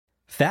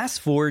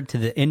Fast forward to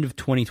the end of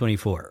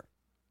 2024.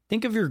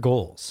 Think of your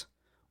goals.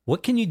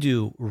 What can you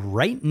do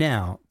right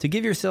now to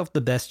give yourself the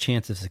best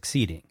chance of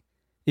succeeding?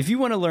 If you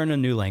want to learn a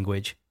new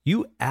language,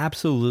 you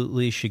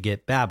absolutely should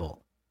get Babbel.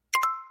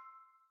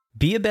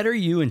 Be a better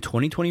you in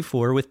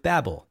 2024 with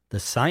Babbel, the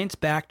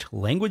science-backed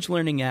language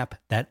learning app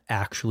that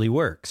actually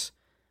works.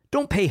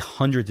 Don't pay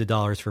hundreds of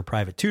dollars for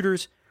private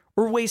tutors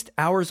or waste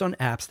hours on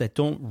apps that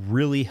don't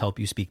really help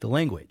you speak the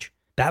language.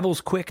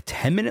 Babbel's quick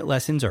 10-minute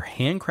lessons are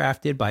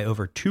handcrafted by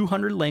over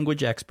 200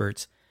 language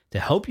experts to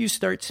help you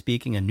start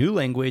speaking a new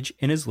language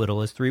in as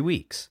little as 3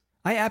 weeks.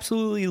 I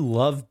absolutely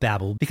love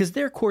Babbel because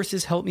their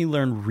courses help me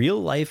learn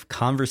real-life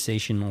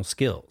conversational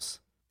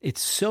skills.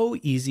 It's so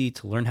easy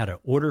to learn how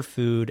to order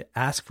food,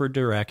 ask for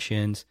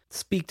directions,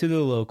 speak to the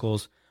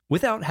locals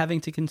without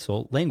having to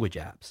consult language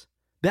apps.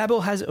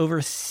 Babbel has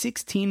over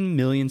 16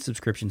 million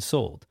subscriptions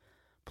sold.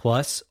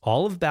 Plus,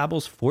 all of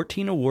Babbel's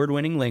 14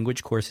 award-winning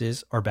language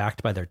courses are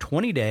backed by their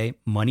 20-day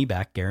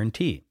money-back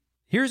guarantee.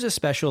 Here's a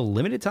special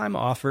limited-time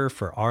offer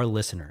for our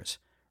listeners.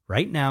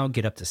 Right now,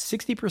 get up to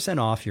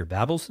 60% off your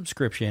Babbel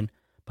subscription,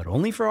 but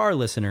only for our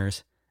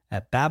listeners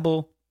at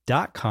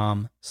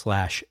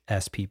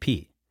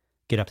babbel.com/SPP.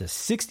 Get up to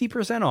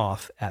 60%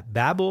 off at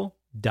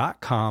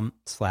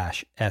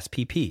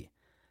babbel.com/SPP.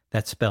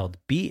 That's spelled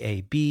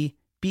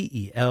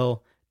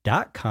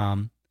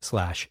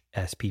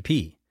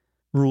BABBEL.com/SPP.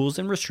 Rules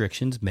and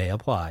restrictions may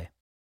apply.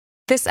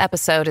 This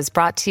episode is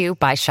brought to you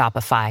by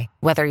Shopify.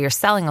 Whether you're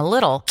selling a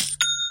little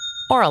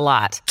or a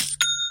lot,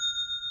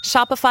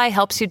 Shopify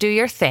helps you do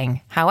your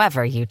thing,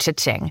 however you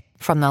cha-ching.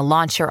 From the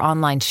launch your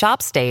online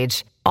shop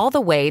stage, all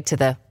the way to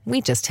the we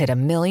just hit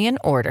 1 million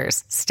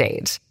orders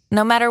stage.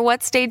 No matter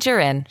what stage you're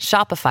in,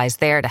 Shopify's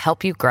there to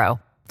help you grow.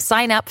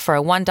 Sign up for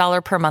a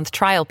 $1 per month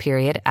trial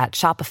period at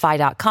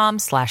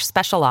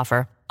shopify.com/special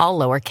offer, all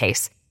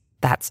lowercase.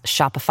 That's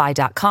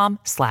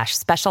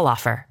shopify.com/special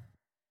offer.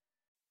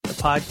 The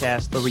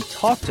podcast where we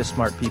talk to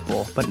smart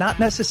people, but not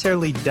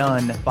necessarily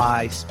done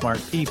by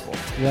smart people.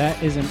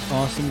 That is an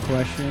awesome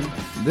question.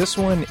 This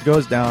one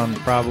goes down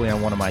probably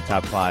on one of my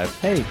top 5.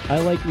 Hey, I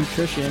like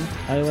nutrition.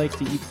 I like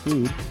to eat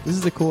food. This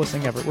is the coolest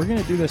thing ever. We're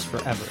going to do this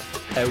forever.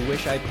 I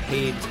wish I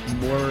paid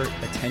more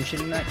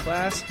attention in that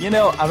class. You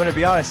know, I'm going to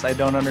be honest, I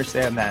don't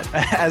understand that.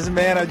 As a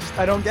man,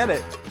 I don't get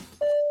it.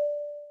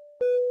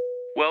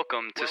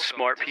 Welcome to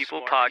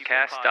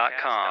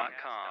smartpeoplepodcast.com.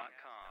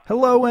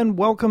 Hello and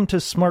welcome to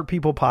Smart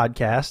People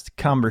Podcast,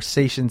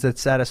 conversations that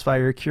satisfy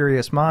your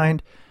curious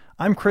mind.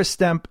 I'm Chris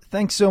Stemp.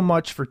 Thanks so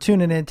much for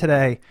tuning in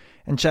today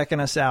and checking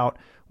us out.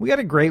 We got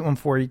a great one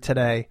for you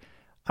today.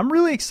 I'm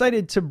really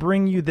excited to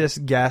bring you this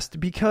guest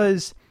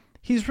because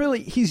he's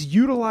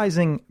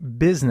utilizing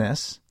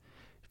business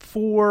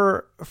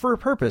for a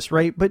purpose,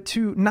 right? But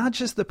to not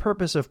just the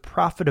purpose of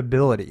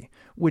profitability,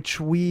 which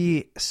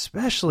we,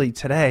 especially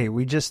today,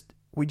 we just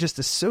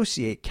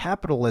associate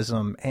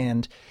capitalism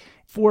and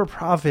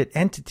for-profit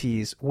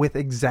entities with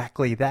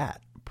exactly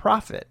that,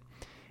 profit.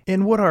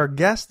 And what our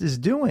guest is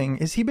doing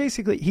is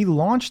he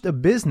launched a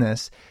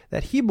business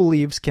that he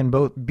believes can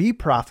both be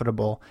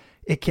profitable,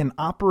 it can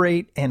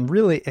operate and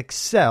really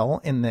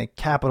excel in the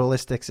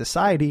capitalistic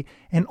society,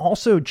 and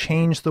also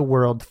change the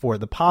world for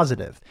the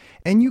positive.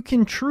 And you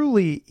can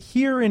truly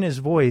hear in his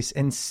voice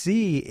and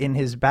see in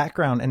his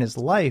background and his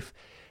life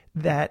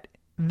that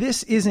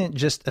this isn't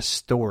just a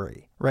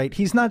story, right?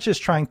 He's not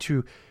just trying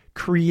to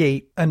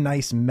create a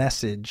nice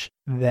message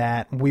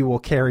that we will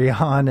carry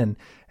on and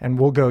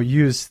we'll go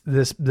use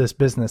this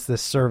business,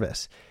 this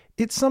service.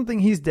 It's something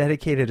he's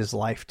dedicated his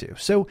life to.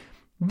 So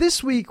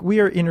this week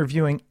we are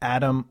interviewing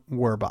Adam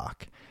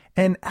Werbach.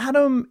 And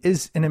Adam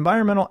is an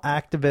environmental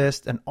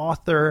activist, an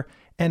author,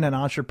 and an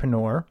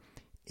entrepreneur.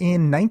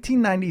 In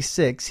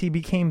 1996, he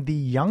became the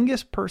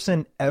youngest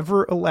person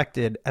ever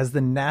elected as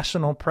the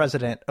national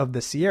president of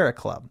the Sierra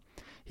Club.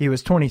 He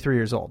was 23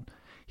 years old.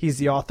 He's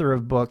the author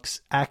of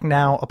books Act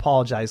Now,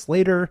 Apologize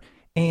Later,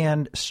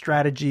 and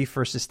Strategy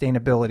for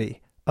Sustainability,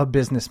 a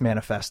Business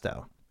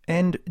Manifesto.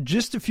 And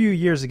just a few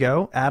years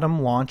ago,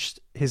 Adam launched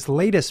his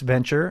latest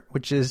venture,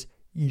 which is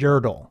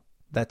Yerdle.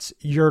 That's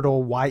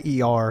Yerdle,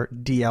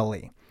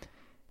 Yerdle.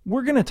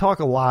 We're going to talk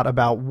a lot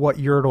about what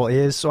Yerdle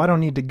is, so I don't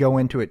need to go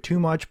into it too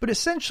much, but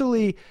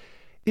essentially,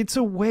 it's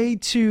a way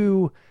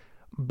to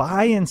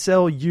buy and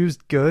sell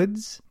used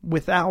goods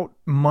without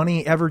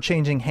money ever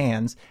changing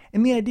hands.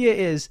 And the idea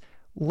is,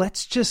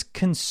 let's just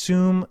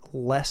consume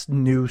less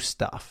new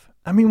stuff.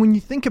 I mean, when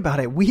you think about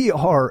it, we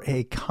are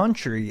a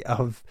country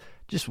of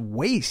just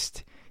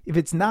waste. If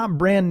it's not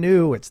brand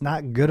new, it's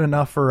not good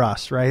enough for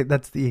us, right?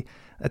 That's the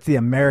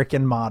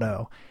American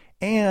motto.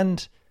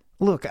 And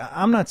look,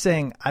 I'm not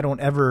saying I don't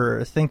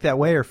ever think that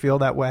way or feel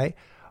that way,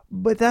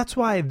 but that's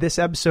why this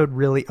episode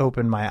really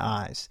opened my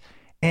eyes.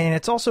 And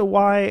it's also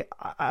why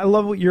I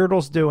love what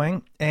Yerdle's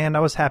doing, and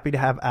I was happy to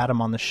have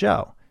Adam on the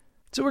show.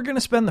 So we're going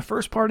to spend the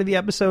first part of the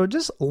episode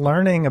just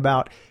learning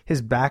about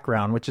his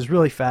background, which is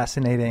really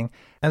fascinating.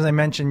 As I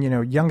mentioned,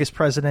 youngest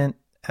president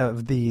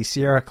of the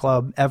Sierra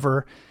Club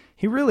ever.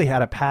 He really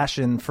had a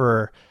passion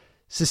for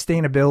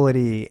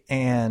sustainability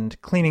and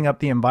cleaning up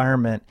the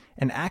environment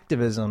and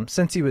activism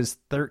since he was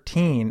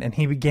 13 and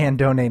he began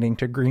donating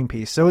to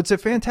Greenpeace. So it's a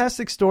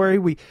fantastic story.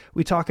 We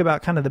talk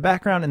about kind of the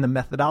background and the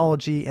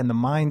methodology and the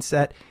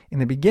mindset in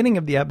the beginning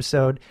of the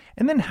episode,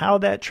 and then how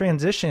that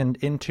transitioned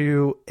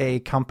into a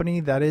company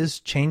that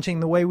is changing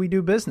the way we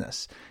do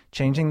business,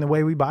 changing the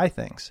way we buy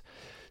things.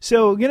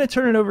 So I'm going to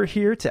turn it over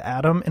here to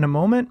Adam in a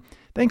moment.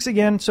 Thanks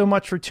again so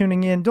much for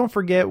tuning in. Don't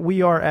forget,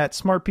 we are at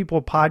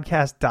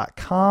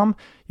smartpeoplepodcast.com.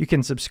 You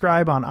can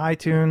subscribe on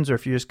iTunes, or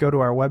if you just go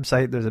to our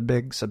website, there's a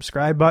big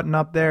subscribe button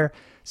up there.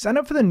 Sign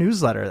up for the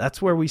newsletter. That's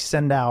where we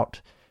send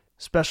out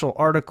special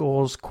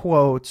articles,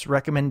 quotes,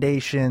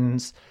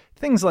 recommendations,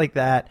 things like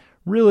that.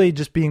 Really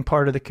just being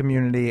part of the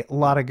community. A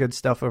lot of good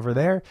stuff over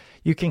there.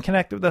 You can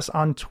connect with us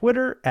on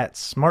Twitter at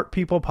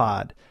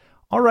smartpeoplepod.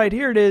 All right,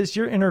 here it is,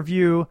 your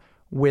interview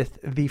with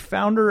the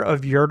founder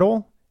of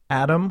Yurtle,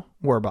 Adam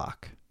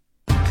Werbach.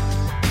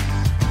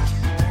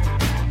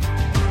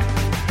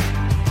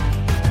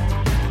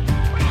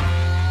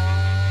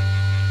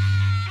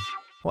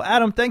 Well,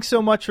 Adam, thanks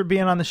so much for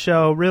being on the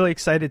show. Really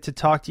excited to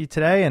talk to you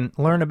today and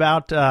learn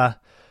about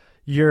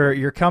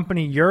your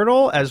company,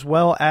 Yurtle, as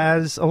well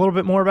as a little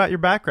bit more about your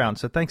background.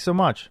 So thanks so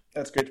much.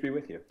 That's great to be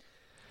with you.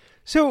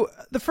 So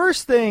the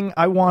first thing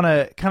I want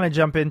to kind of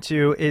jump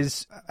into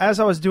is,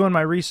 as I was doing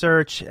my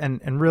research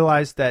and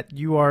realized that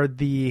you are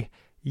the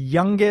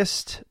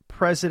youngest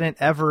president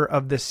ever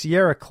of the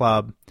Sierra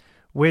Club,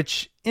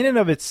 which in and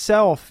of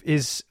itself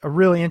is a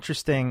really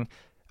interesting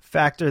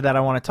factor that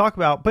I want to talk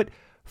about. But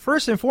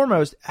first and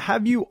foremost,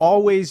 have you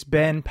always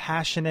been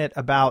passionate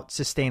about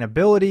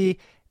sustainability?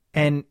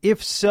 And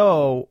if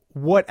so,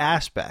 what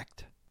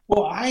aspect?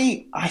 Well,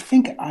 I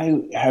think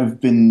I have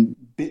been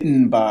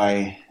bitten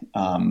by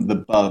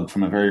the bug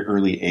from a very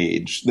early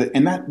age.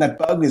 And that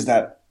bug is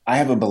that I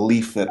have a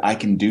belief that I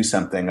can do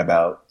something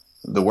about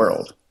the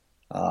world.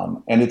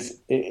 And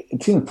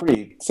it seems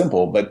pretty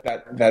simple, but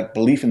that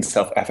belief in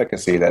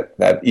self-efficacy,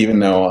 that even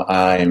though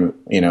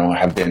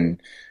have been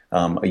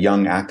a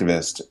young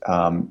activist,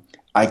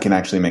 I can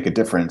actually make a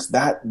difference.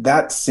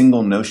 That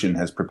single notion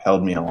has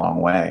propelled me a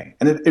long way.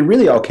 And it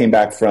really all came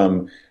back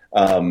from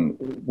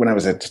when I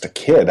was just a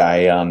kid.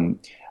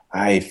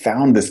 I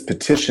found this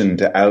petition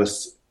to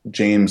oust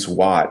James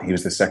Watt. He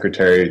was the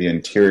Secretary of the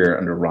Interior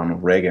under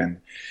Ronald Reagan.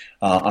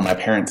 On my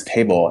parents'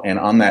 table. And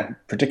on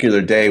that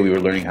particular day, we were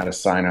learning how to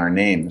sign our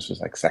name. This was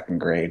like second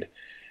grade.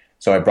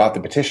 So I brought the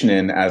petition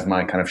in as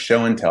my kind of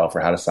show and tell for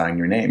how to sign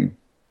your name.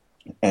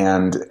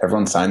 And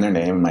everyone signed their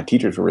name, and my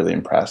teachers were really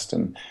impressed.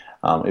 And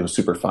it was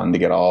super fun to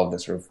get all of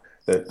this sort of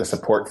the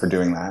support for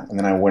doing that. And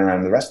then I went around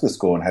to the rest of the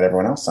school and had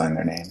everyone else sign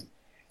their name.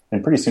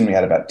 And pretty soon we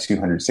had about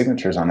 200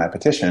 signatures on that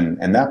petition.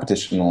 And that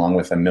petition, along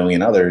with a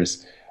million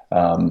others,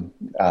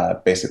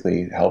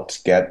 basically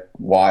helped get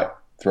Watt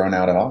thrown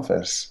out of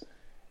office.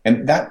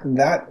 And that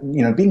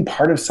being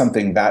part of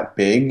something that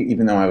big,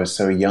 even though I was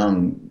so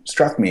young,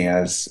 struck me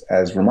as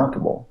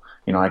remarkable.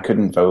 I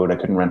couldn't vote, I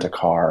couldn't rent a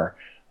car,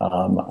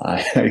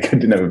 I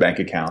didn't have a bank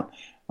account,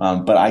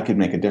 but I could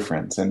make a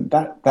difference, and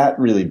that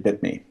really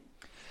bit me.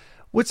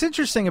 What's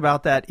interesting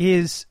about that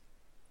is,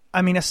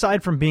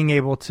 aside from being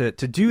able to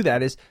do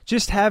that, is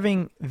just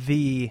having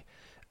the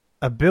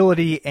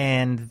ability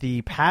and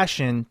the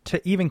passion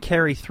to even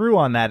carry through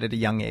on that at a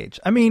young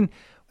age.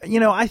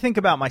 I think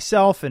about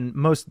myself and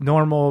most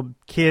normal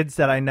kids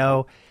that I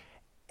know,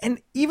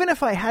 and even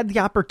if I had the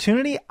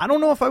opportunity, I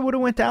don't know if I would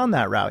have went down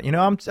that route.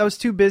 I was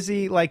too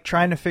busy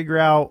trying to figure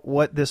out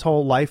what this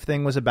whole life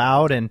thing was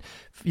about, and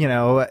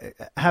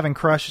having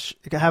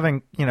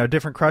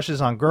different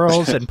crushes on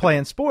girls and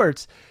playing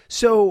sports.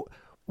 So,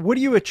 what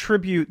do you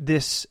attribute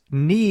this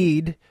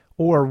need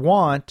or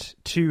want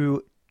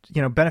to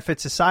benefit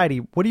society?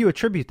 What do you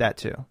attribute that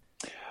to?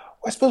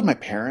 I suppose my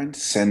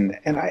parents and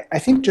I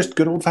think just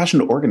good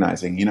old-fashioned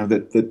organizing.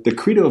 The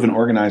credo of an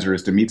organizer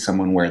is to meet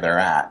someone where they're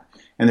at.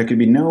 And there could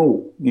be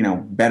no,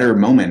 better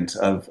moment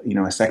of,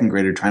 a second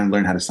grader trying to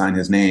learn how to sign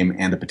his name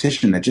and a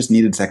petition that just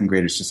needed second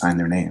graders to sign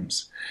their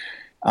names.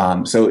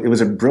 So it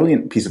was a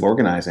brilliant piece of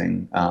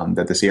organizing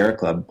that the Sierra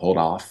Club pulled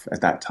off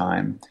at that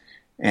time.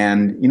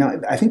 And,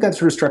 I think that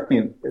sort of struck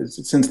me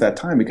since that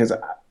time, because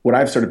what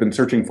I've sort of been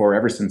searching for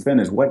ever since then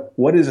is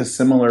what is a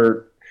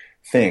similar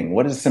thing?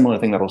 What is a similar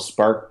thing that will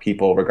spark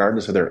people,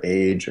 regardless of their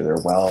age or their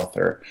wealth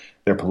or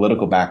their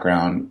political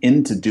background,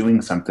 into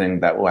doing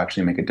something that will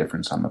actually make a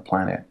difference on the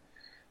planet?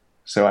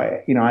 So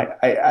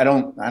I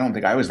don't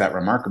think I was that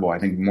remarkable. I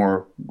think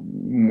more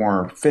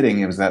fitting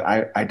it was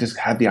that I just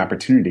had the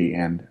opportunity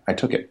and I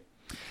took it.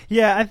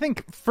 Yeah, I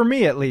think for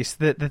me at least,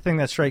 the thing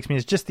that strikes me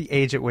is just the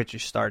age at which you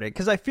started.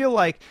 Because I feel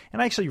like,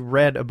 and I actually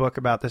read a book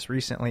about this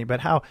recently, but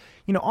how,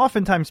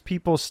 oftentimes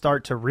people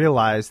start to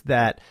realize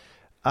that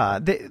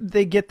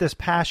they get this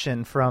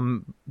passion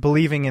from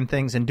believing in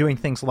things and doing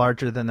things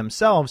larger than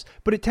themselves,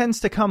 but it tends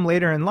to come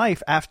later in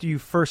life after you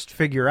first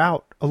figure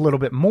out a little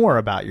bit more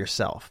about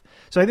yourself.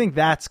 So I think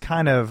that's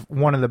kind of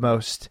one of the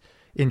most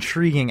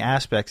intriguing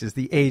aspects, is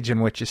the age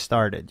in which you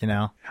started,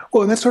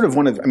 Well, and that's sort of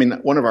one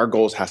of our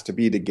goals has to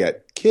be to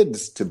get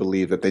kids to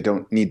believe that they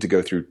don't need to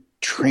go through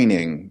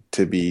training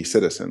to be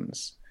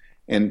citizens.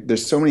 And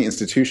there's so many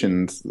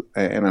institutions,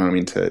 and I don't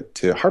mean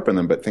to harp on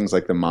them, but things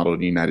like the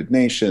Model United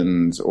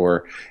Nations,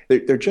 or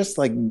they're just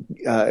like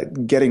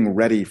getting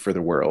ready for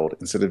the world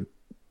instead of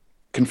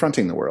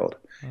confronting the world.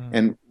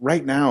 And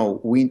right now,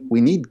 we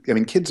need. I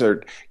mean, kids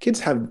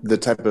have the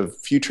type of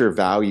future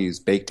values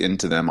baked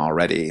into them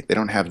already. They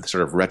don't have the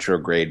sort of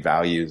retrograde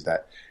values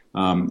that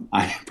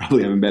I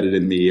probably have embedded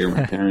in me, or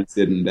my parents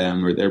did in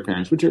them, or their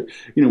parents, which are,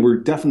 were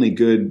definitely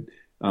good,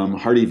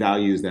 hearty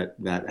values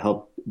that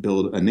help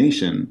build a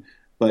nation.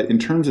 But in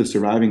terms of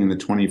surviving in the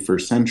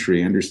 21st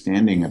century,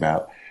 understanding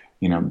about,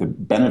 the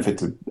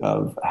benefits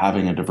of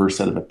having a diverse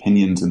set of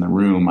opinions in the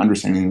room,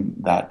 understanding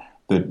that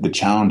the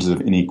challenges of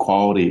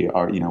inequality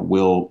are,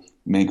 will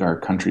make our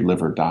country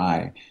live or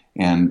die,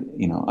 and,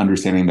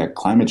 understanding that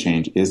climate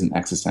change is an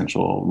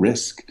existential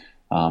risk,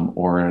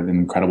 or an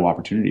incredible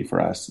opportunity for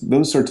us.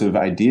 Those sorts of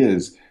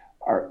ideas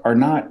are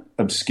not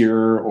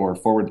obscure or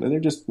forward.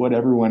 They're just what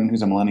everyone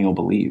who's a millennial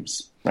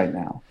believes right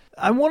now.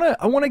 I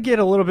want to get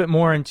a little bit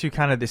more into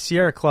kind of the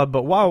Sierra Club,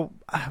 but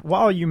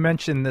while you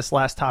mentioned this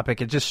last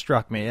topic, it just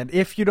struck me. And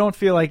if you don't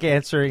feel like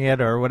answering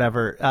it or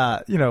whatever,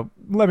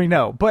 let me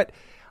know. But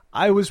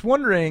I was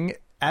wondering,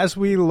 as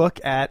we look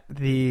at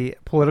the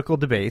political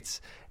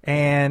debates,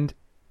 and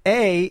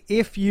A,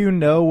 if you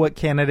know what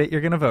candidate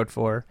you're going to vote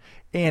for,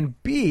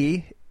 and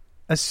B,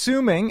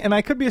 assuming, and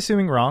I could be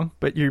assuming wrong,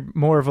 but you're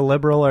more of a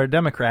liberal or a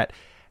Democrat,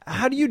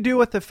 how do you deal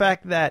with the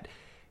fact that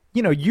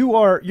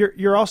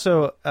you're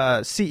also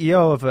a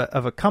CEO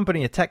of a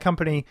company, a tech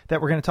company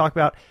that we're going to talk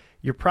about?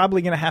 You're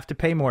probably going to have to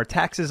pay more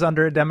taxes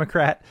under a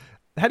Democrat.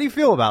 How do you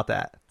feel about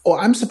that? Well,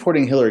 I'm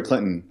supporting Hillary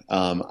Clinton.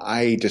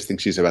 I just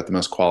think she's about the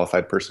most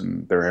qualified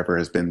person there ever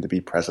has been to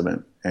be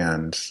president,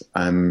 and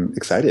I'm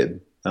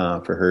excited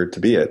for her to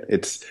be it.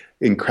 It's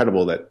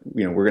incredible that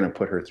we're going to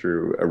put her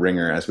through a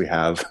ringer, as we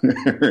have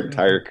her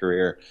entire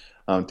career,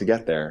 to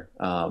get there.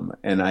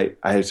 And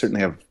I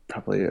certainly have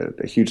probably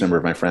a huge number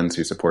of my friends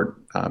who support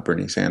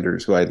Bernie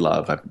Sanders, who I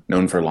love. I've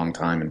known for a long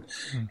time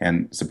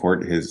and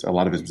support a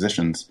lot of his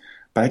positions.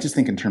 But I just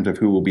think in terms of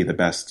who will be the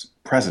best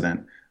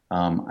president,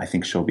 I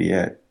think she'll be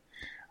it.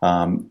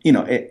 And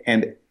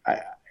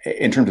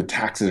in terms of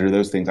taxes or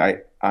those things, I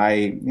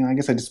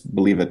guess I just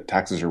believe that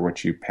taxes are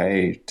what you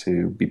pay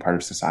to be part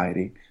of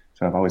society.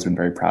 So I've always been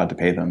very proud to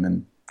pay them.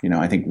 And,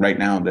 I think right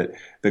now that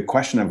the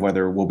question of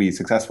whether we'll be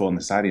successful in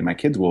society, and my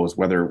kids will, is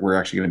whether we're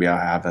actually going to be able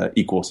to have an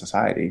equal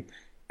society.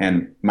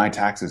 And my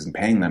taxes and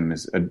paying them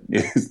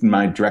is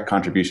my direct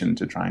contribution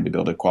to trying to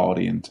build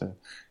equality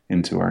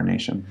into our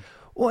nation.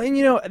 Well,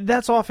 and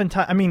that's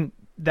oftentimes,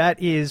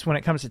 that is, when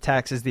it comes to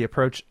taxes, the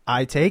approach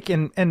I take.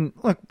 And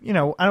look,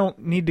 I don't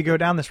need to go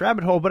down this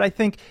rabbit hole, but I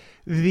think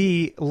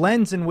the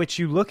lens in which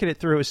you look at it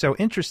through is so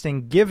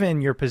interesting,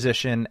 given your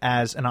position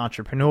as an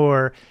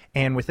entrepreneur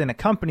and within a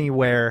company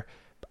where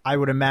I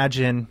would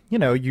imagine,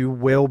 you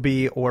will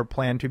be or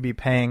plan to be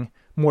paying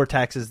more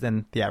taxes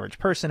than the average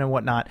person and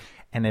whatnot,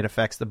 and it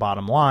affects the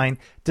bottom line.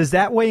 Does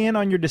that weigh in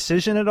on your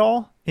decision at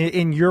all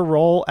in your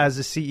role as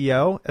a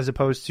CEO, as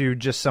opposed to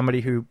just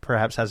somebody who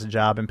perhaps has a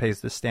job and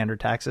pays the standard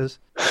taxes?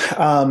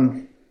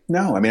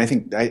 No, I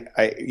think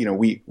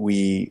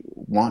we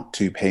want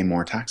to pay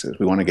more taxes.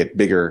 We want to get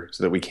bigger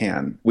so that we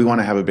can. We want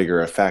to have a bigger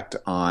effect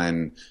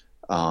on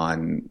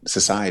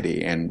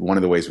society, and one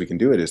of the ways we can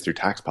do it is through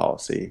tax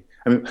policy.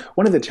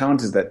 One of the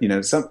challenges that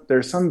there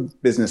are some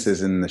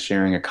businesses in the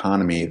sharing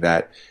economy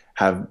that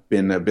have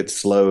been a bit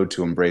slow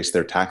to embrace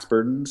their tax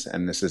burdens,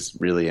 and this is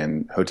really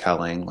in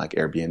hoteling like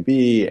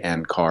Airbnb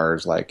and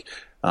cars like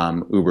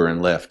Uber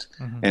and Lyft,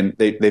 and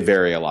they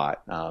vary a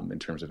lot in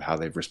terms of how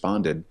they've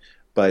responded.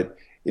 But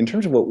in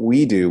terms of what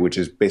we do, which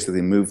is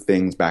basically move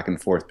things back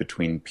and forth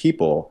between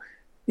people,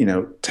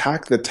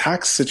 the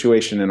tax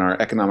situation in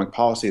our economic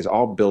policy is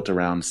all built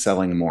around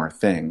selling more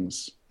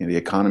things. The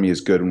economy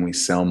is good when we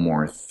sell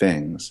more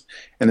things.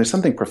 And there's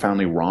something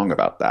profoundly wrong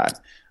about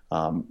that,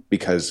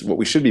 because what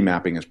we should be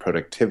mapping is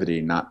productivity,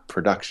 not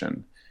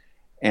production.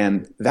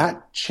 And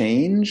that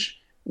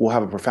change will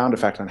have a profound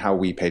effect on how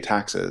we pay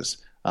taxes.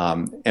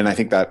 And I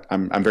think that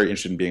I'm very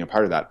interested in being a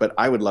part of that. But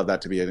I would love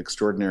that to be an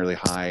extraordinarily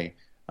high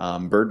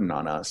burden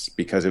on us,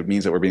 because it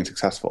means that we're being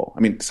successful.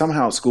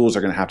 Somehow schools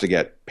are going to have to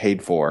get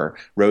paid for,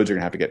 roads are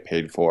going to have to get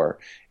paid for,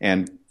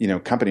 and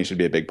companies should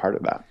be a big part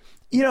of that.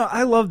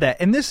 I love that.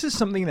 And this is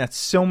something that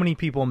so many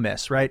people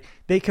miss, right?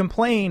 They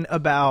complain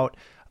about,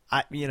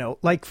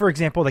 like, for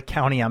example, the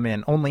county I'm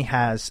in only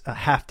has a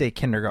half-day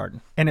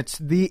kindergarten, and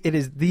it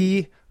is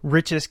the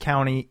richest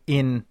county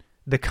in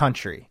the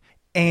country.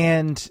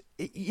 And,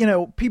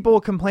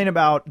 people complain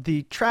about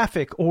the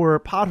traffic or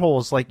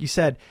potholes, like you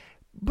said,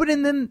 but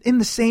in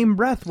the same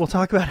breath, we'll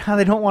talk about how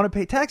they don't want to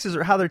pay taxes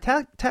or how their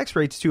tax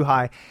rate's too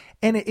high.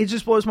 And it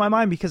just blows my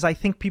mind, because I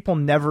think people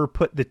never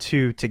put the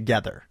two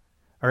together.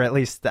 Or at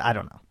least, I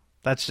don't know.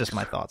 That's just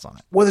my thoughts on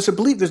it. Well,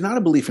 there's not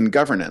a belief in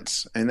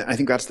governance. And I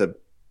think that's the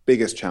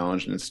biggest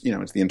challenge, and it's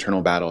the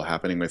internal battle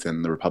happening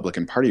within the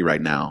Republican Party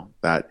right now,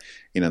 that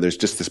there's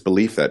just this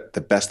belief that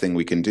the best thing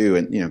we can do,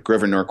 and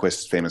Grover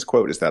Norquist's famous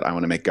quote is that I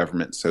want to make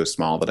government so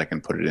small that I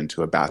can put it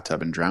into a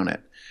bathtub and drown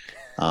it.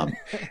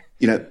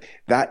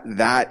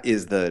 That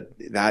is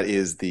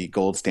the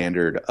gold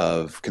standard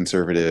of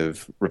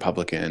conservative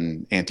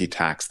Republican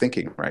anti-tax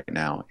thinking right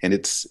now. And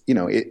it's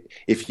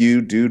if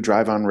you do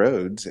drive on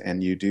roads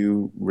and you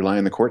do rely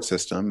on the court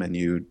system and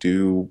you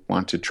do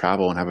want to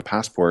travel and have a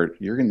passport,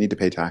 you're going to need to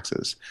pay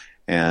taxes.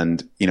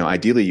 And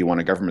ideally, you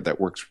want a government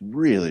that works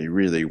really,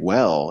 really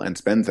well and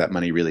spends that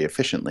money really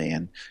efficiently.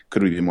 And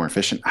could we be more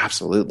efficient?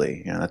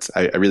 Absolutely.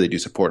 I really do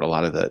support a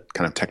lot of the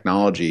kind of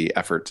technology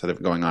efforts that have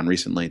been going on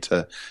recently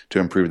to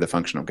improve the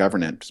function of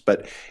governance.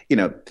 But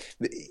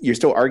you're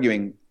still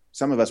arguing.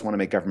 Some of us want to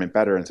make government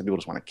better, and some people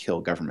just want to kill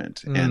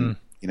government. And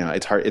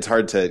it's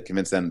hard to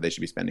convince them that they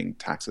should be spending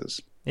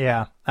taxes.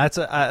 Yeah, that's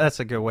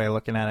a good way of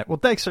looking at it. Well,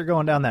 thanks for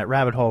going down that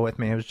rabbit hole with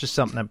me. It was just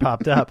something that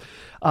popped up.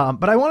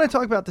 But I want to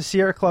talk about the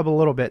Sierra Club a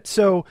little bit.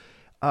 So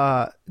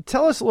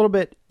tell us a little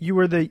bit. You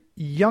were the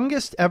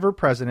youngest ever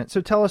president.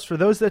 So tell us, for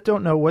those that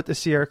don't know what the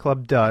Sierra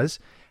Club does,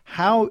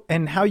 how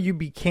you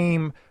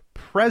became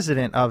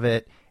president of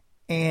it,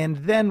 and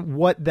then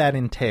what that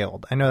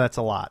entailed. I know that's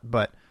a lot,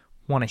 but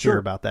want to hear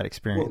about that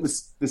experience. Well,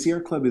 the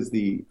Sierra Club is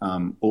the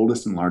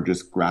oldest and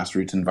largest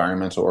grassroots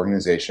environmental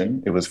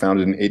organization. It was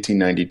founded in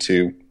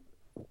 1892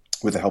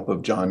 with the help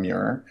of John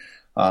Muir,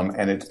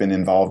 and it's been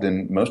involved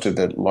in most of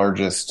the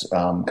largest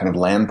kind of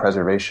land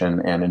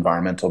preservation and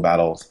environmental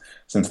battles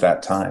since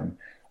that time.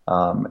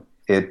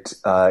 It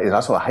is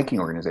also a hiking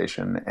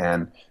organization,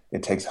 and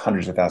it takes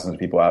hundreds of thousands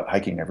of people out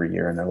hiking every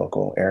year in their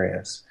local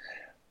areas.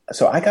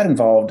 So I got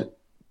involved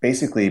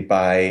basically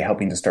by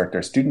helping to start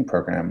their student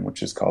program,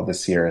 which is called the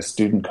Sierra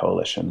Student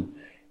Coalition.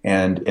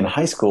 And in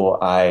high school,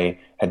 I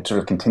had sort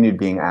of continued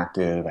being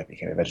active. I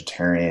became a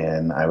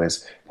vegetarian. I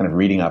was kind of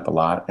reading up a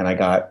lot. And I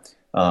got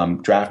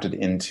drafted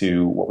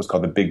into what was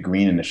called the Big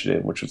Green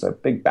Initiative, which was a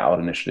big ballot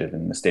initiative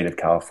in the state of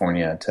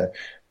California to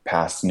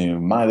pass new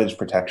mileage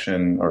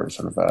protection or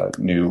sort of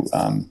new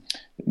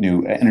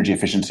energy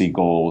efficiency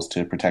goals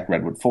to protect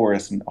redwood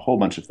forests and a whole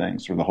bunch of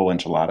things, sort of the whole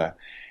enchilada.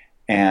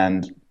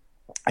 And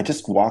I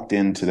just walked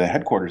into the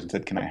headquarters and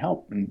said, "Can I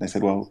help?" And they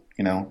said, "Well,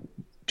 do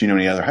you know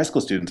any other high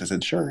school students?" I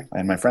said, "Sure." I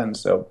had my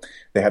friends. So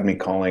they had me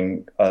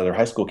calling other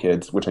high school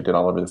kids, which I did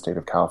all over the state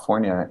of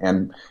California.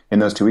 And in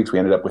those 2 weeks, we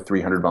ended up with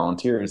 300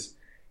 volunteers,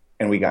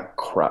 and we got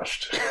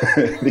crushed.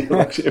 The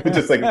election, it was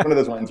just like one of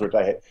those ones which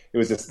it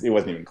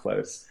wasn't even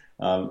close.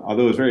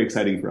 Although it was very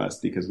exciting for us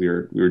because we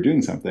were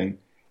doing something.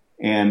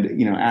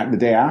 And, at the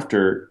day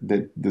after,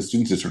 the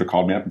students just sort of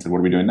called me up and said, "What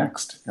are we doing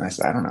next?" And I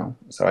said, "I don't know."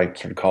 So I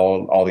sort of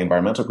called all the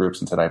environmental groups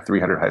and said, "I have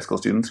 300 high school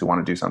students who want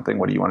to do something.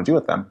 What do you want to do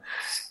with them?"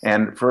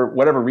 And for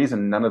whatever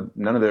reason, none of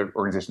the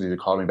organizations either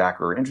called me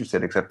back or were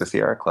interested, except the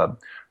Sierra Club,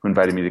 who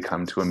invited me to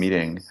come to a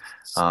meeting,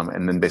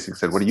 and then basically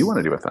said, "What do you want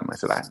to do with them?" I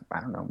said,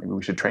 I don't know. Maybe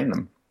we should train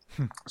them.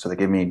 So they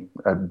gave me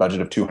a budget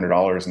of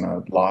 $200 in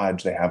a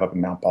lodge they have up in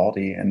Mount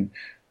Baldy, and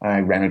I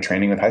ran a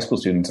training with high school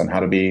students on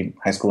how to be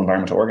high school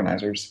environmental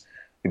organizers,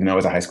 even though I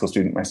was a high school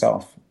student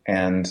myself.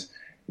 And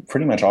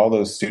pretty much all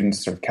those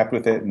students sort of kept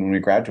with it. And when we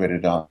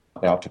graduated, they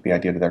all took the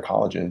idea to their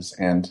colleges.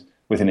 And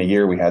within a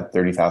year, we had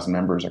 30,000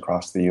 members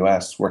across the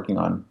U.S. working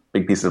on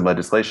big pieces of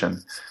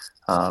legislation.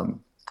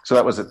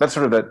 So that's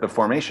sort of the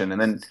formation. And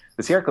then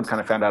the Sierra Club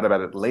kind of found out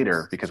about it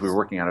later because we were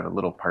working out of a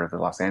little part of the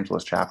Los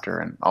Angeles chapter.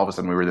 And all of a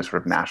sudden, we were this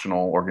sort of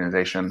national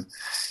organization.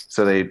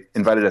 So they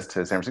invited us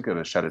to San Francisco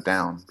to shut it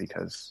down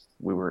because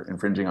we were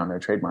infringing on their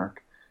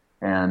trademark.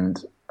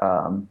 And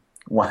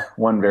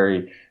one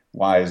very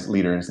wise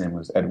leader, his name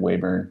was Ed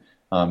Wayburn,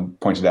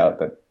 pointed out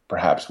that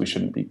perhaps we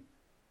shouldn't be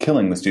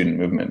killing the student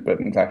movement, but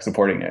in fact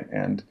supporting it.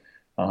 And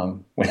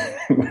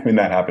when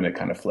that happened, it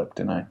kind of flipped,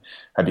 and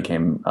I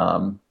became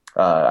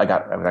I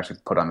was actually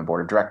put on the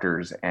board of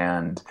directors,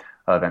 and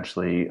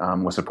eventually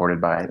was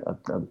supported by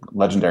a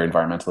legendary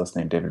environmentalist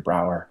named David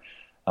Brower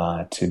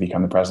to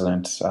become the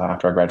president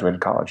after I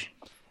graduated college.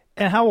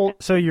 And how old?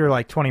 So you're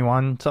like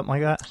 21, something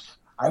like that?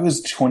 I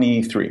was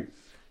 23.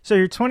 So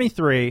you're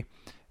 23.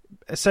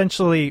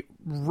 Essentially,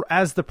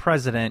 as the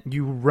president,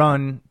 you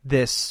run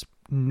this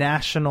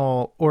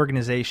national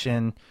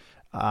organization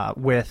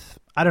with,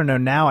 I don't know,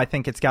 now I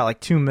think it's got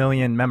like 2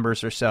 million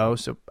members or so.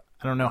 So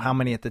I don't know how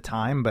many at the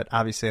time, but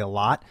obviously a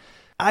lot.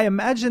 I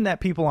imagine that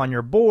people on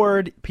your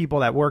board, people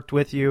that worked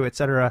with you, et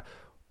cetera,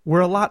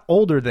 were a lot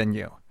older than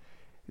you.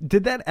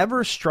 Did that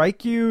ever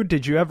strike you?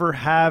 Did you ever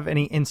have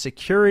any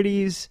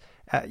insecurities?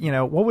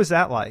 What was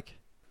that like?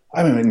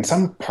 I mean, in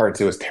some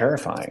parts it was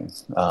terrifying.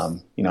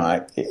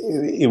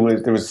 It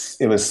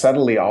was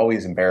subtly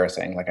always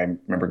embarrassing. Like I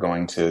remember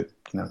going to,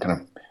 kind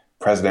of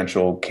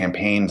presidential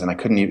campaigns, and I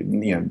couldn't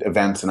even,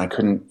 events, and I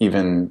couldn't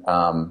even,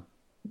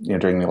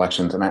 during the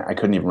elections, and I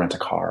couldn't even rent a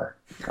car.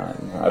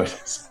 I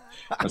was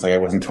like, I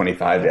wasn't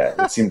 25 yet.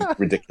 It seemed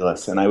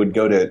ridiculous. And I would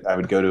go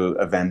to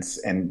events,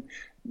 and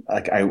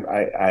like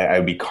I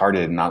would be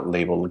carded and not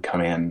labeled to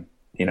come in,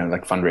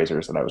 like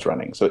fundraisers that I was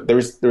running. So there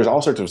was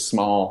all sorts of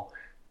small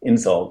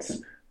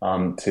insults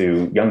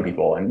to young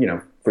people,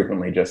 and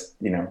frequently just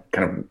kind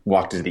of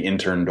walked to the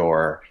intern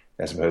door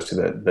as opposed to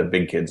the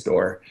big kids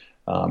door.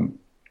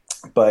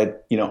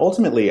 But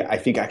ultimately, I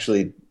think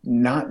actually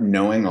not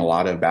knowing a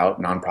lot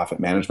about nonprofit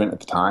management at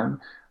the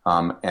time,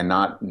 and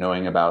not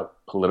knowing about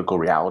political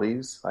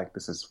realities, like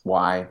this is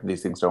why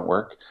these things don't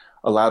work,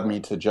 allowed me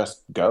to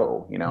just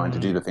go, and to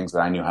do the things that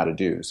I knew how to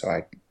do. So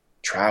I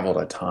traveled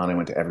a ton. I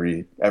went to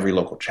every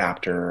local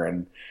chapter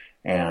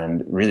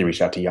and really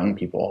reached out to young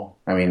people.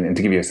 I mean, and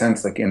to give you a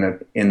sense, like in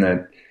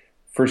the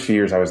first few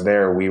years I was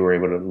there, we were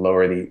able to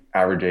lower the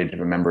average age of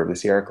a member of the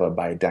Sierra Club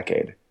by a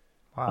decade.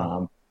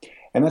 Wow.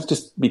 And that's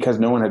just because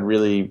no one had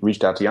really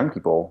reached out to young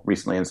people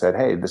recently and said,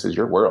 hey, this is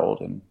your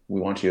world and we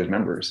want you as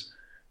members.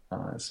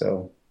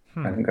 So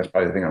I think that's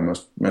probably the thing I'm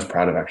most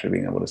proud of, actually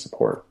being able to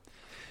support.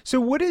 So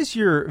what is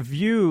your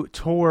view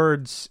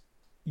towards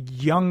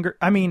younger?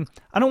 I mean,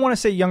 I don't want to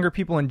say younger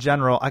people in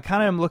general. I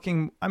kind of am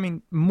looking,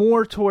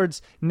 more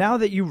towards now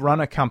that you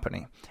run a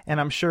company, and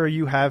I'm sure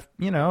you have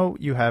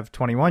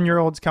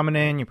 21-year-olds coming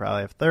in, you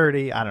probably have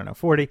 30,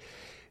 40.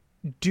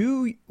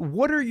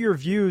 What are your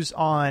views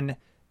on,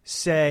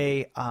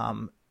 say,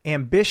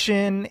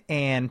 ambition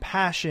and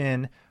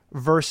passion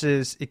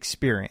versus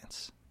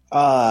experience?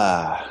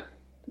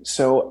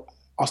 So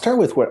I'll start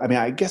with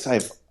I guess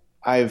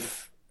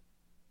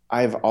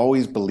I've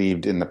always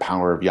believed in the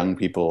power of young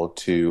people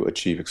to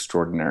achieve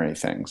extraordinary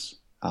things.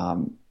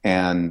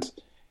 And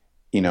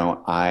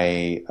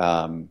I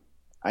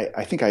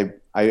think I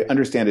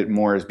understand it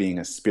more as being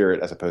a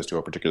spirit as opposed to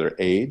a particular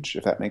age,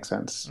 if that makes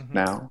sense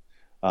now.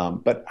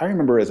 But I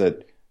remember as a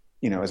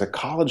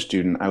college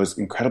student, I was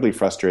incredibly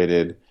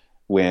frustrated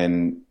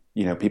when,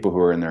 people who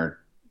were in their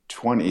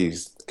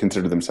 20s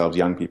considered themselves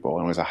young people.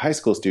 And as a high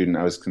school student,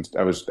 I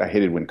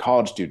hated when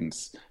college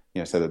students,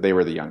 said that they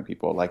were the young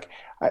people. Like,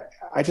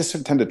 I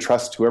just tend to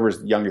trust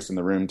whoever's youngest in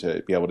the room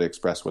to be able to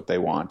express what they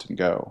want and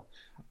go.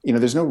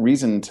 There's no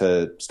reason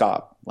to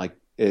stop. Like,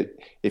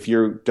 if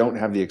you don't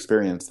have the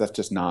experience, that's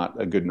just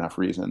not a good enough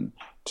reason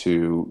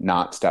to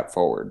not step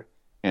forward.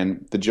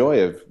 And the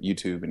joy of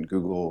YouTube and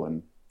Google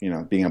and,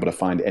 being able to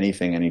find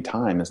anything,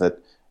 anytime, is that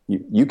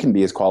you can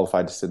be as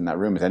qualified to sit in that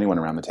room as anyone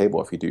around the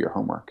table if you do your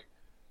homework.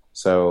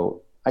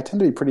 So I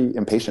tend to be pretty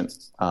impatient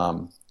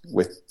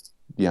with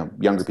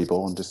younger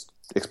people and just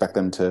expect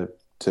them to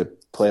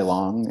play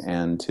along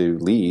and to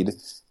lead.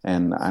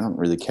 And I don't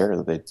really care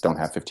that they don't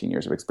have 15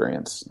 years of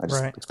experience. I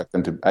just expect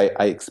them to.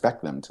 I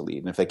expect them to lead,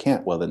 and if they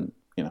can't, well, then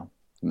then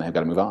they've got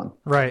to move on.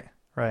 Right.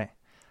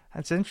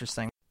 That's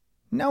interesting.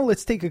 Now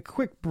let's take a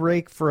quick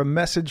break for a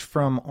message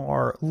from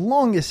our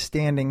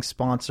longest-standing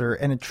sponsor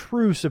and a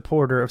true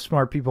supporter of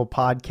Smart People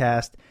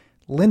Podcast,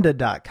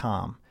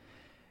 Lynda.com.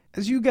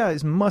 As you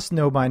guys must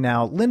know by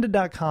now,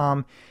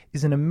 Lynda.com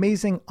is an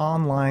amazing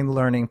online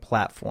learning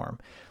platform.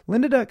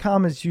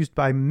 Lynda.com is used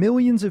by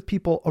millions of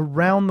people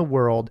around the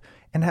world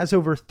and has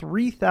over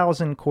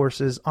 3,000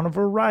 courses on a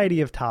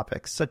variety of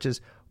topics such as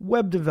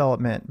web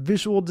development,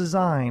 visual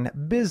design,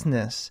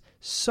 business,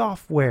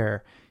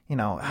 software,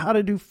 how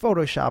to do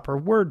Photoshop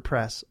or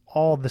WordPress,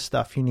 all the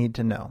stuff you need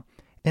to know.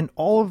 And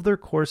all of their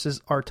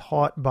courses are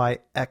taught by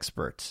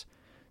experts.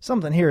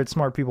 Something here at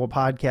Smart People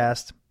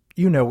Podcast,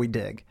 we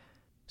dig.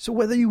 So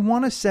whether you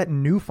want to set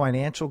new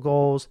financial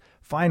goals,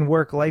 find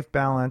work-life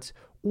balance,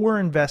 or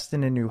invest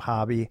in a new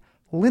hobby,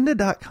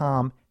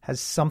 Lynda.com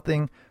has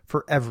something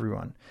for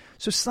everyone.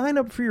 So sign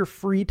up for your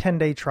free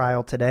 10-day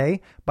trial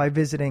today by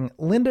visiting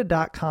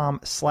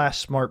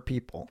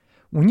lynda.com/smartpeople.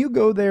 When you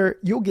go there,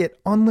 you'll get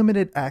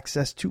unlimited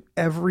access to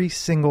every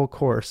single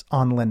course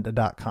on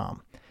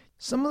lynda.com.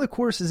 Some of the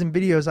courses and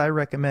videos I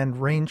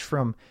recommend range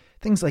from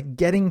things like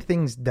getting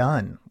things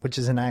done, which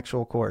is an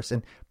actual course,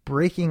 and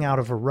breaking out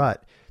of a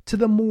rut, to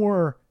the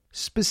more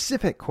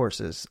specific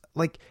courses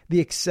like the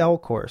Excel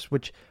course,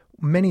 which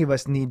many of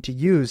us need to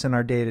use in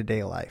our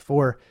day-to-day life,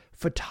 or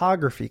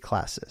photography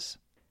classes.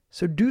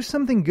 So do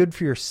something good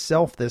for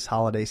yourself this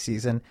holiday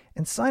season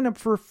and sign up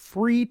for a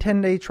free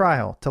 10-day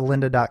trial to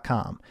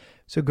lynda.com.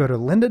 So go to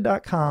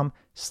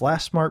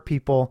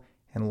lynda.com/smartpeople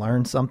and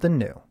learn something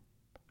new.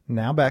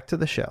 Now back to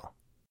the show.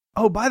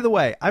 Oh, by the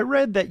way, I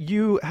read that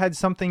you had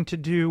something to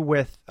do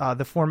with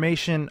the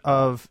formation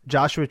of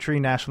Joshua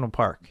Tree National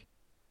Park.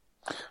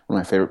 One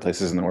of my favorite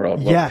places in the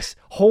world. Yes,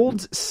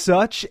 holds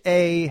such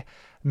a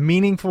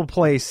meaningful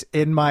place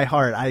in my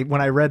heart.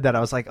 When I read that, I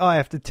was like, oh, I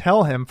have to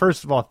tell him.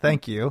 First of all,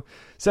 thank you.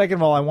 Second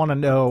of all, I want to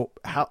know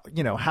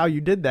how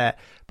you did that.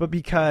 But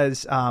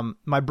because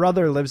my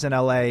brother lives in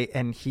LA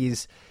and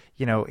he's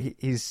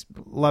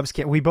loves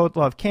we both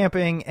love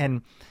camping,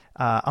 and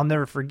I'll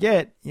never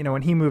forget,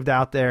 when he moved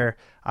out there,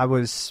 I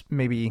was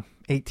maybe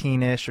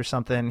 18-ish or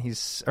something.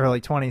 He's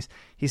early 20s.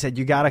 He said,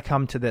 you got to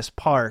come to this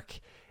park.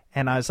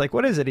 And I was like,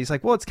 what is it? He's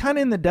like, well, it's kind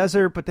of in the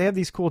desert, but they have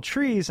these cool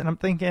trees. And I'm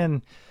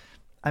thinking,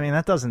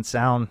 that doesn't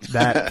sound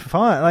that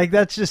fun. Like,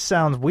 that just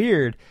sounds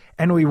weird.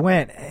 And we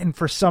went, and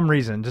for some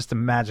reason, just a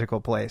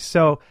magical place.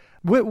 So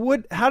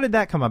how did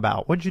that come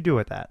about? What did you do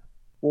with that?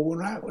 Well,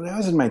 when I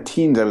was in my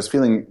teens, I was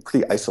feeling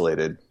pretty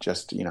isolated.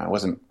 Just, I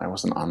wasn't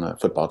on the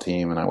football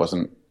team, and I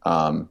wasn't,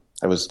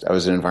 I was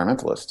an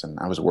environmentalist, and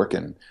I was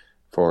working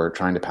for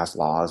trying to pass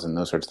laws and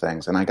those sorts of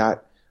things. And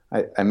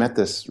I met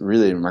this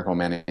really remarkable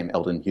man named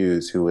Eldon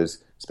Hughes, who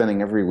was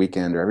spending every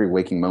weekend or every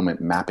waking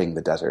moment mapping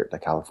the desert, the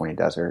California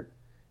desert.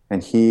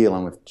 And he,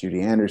 along with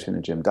Judy Anderson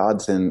and Jim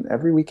Dodson,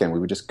 every weekend we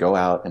would just go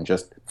out and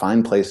just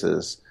find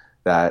places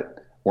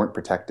that weren't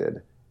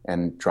protected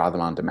and draw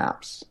them onto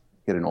maps.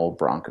 He had an old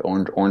Bronco,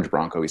 orange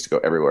Bronco. We used to go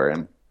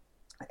everywhere,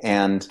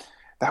 and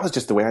that was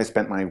just the way I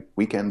spent my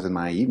weekends and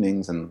my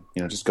evenings, and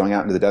just going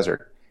out into the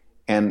desert.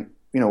 And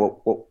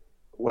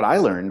what I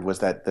learned was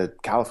that the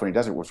California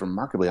desert was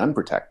remarkably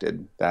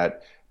unprotected.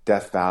 That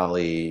Death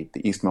Valley,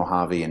 the East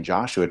Mojave, and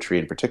Joshua Tree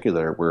in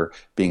particular were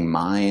being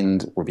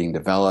mined, were being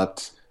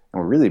developed,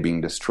 and were really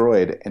being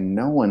destroyed, and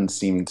no one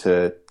seemed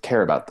to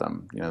care about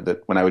them.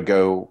 That when I would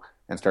go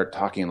and start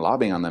talking and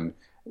lobbying on them,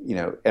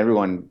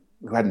 everyone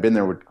who hadn't been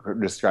there would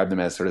describe them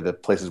as sort of the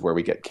places where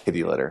we get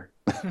kitty litter.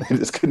 They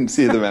just couldn't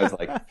see them as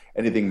like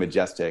anything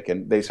majestic,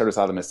 and they sort of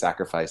saw them as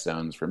sacrifice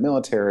zones for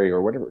military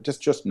or whatever,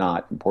 just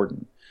not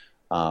important.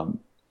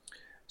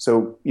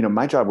 So,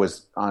 my job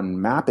was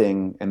on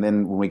mapping, and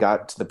then when we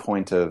got to the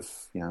point of,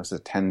 it was a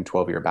 10,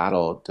 12-year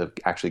battle to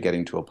actually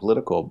getting to a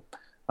political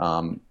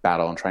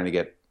battle and trying to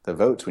get the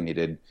votes we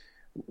needed,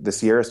 the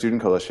Sierra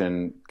Student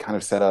Coalition kind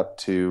of set up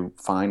to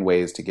find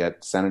ways to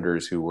get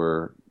senators who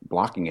were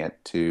blocking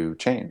it to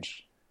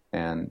change.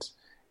 And,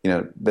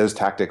 those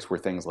tactics were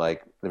things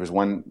like, there was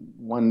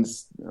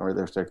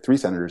there's like 3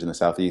 senators in the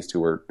Southeast who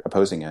were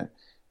opposing it.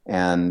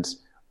 And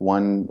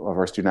one of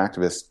our student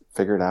activists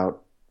figured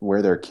out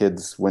where their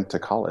kids went to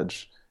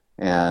college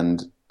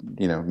and,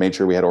 made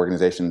sure we had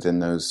organizations in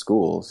those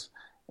schools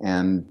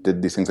and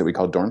did these things that we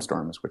called dorm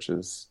storms, which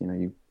is,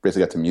 you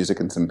basically got some music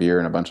and some beer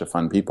and a bunch of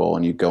fun people,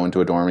 and you go into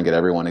a dorm and get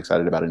everyone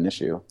excited about an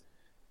issue.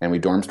 And we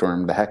dorm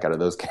stormed the heck out of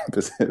those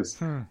campuses.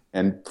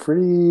 And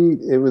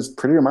it was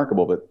pretty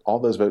remarkable, but all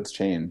those votes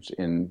changed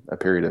in a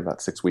period of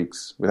about 6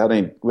 weeks without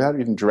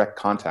even direct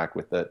contact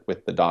with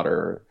the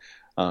daughter,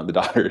 the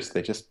daughters.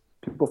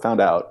 People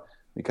found out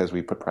because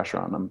we put pressure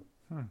on them.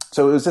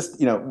 So it was just,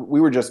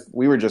 we were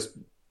just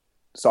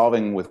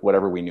solving with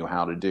whatever we knew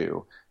how to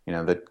do.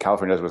 The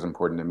California desert was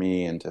important to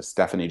me and to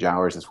Stephanie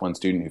Jowers, this one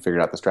student who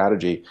figured out the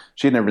strategy.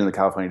 She had never been in the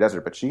California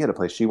desert, but she had a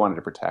place she wanted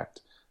to protect.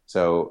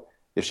 So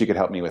if she could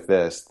help me with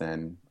this,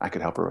 then I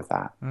could help her with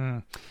that.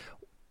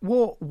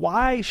 Well,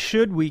 why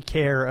should we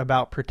care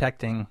about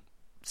protecting,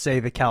 say,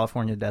 the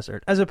California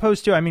desert? As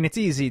opposed to, it's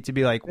easy to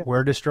be like,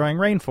 we're destroying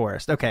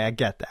rainforest. Okay, I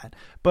get that.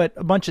 But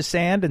a bunch of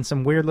sand and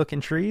some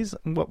weird-looking trees,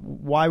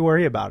 why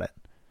worry about it?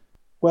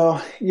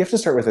 Well, you have to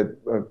start with,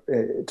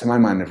 to my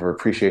mind, an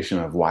appreciation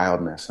of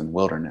wildness and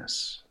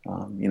wilderness.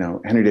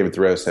 Henry David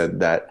Thoreau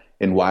said that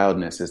in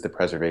wildness is the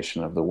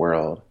preservation of the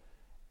world.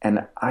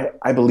 And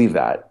I believe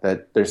that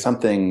there's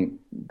something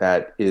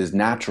that is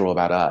natural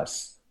about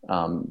us,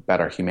 about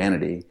our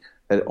humanity,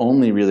 that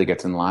only really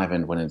gets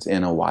enlivened when it's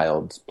in a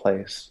wild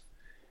place.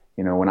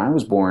 When I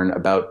was born,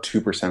 about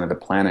 2% of the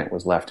planet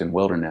was left in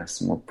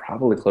wilderness, and we're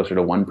probably closer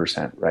to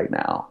 1% right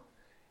now.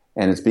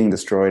 And it's being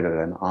destroyed at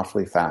an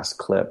awfully fast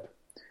clip.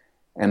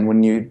 And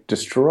when you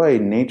destroy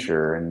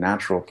nature and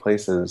natural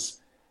places,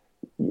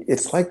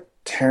 it's like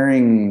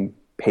tearing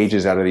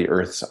pages out of the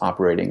Earth's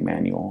operating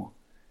manual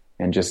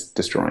and just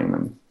destroying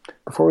them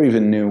before we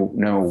even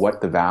know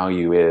what the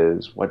value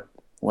is, what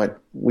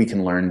we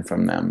can learn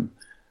from them.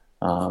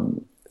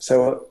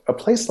 So a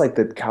place like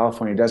the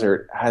California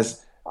desert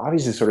has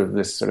obviously sort of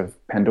this sort of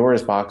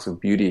Pandora's box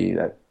of beauty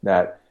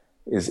that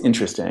is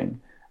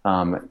interesting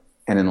and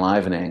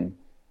enlivening.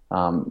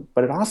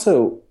 But it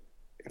also,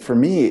 for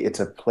me, it's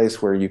a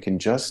place where you can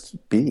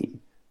just be.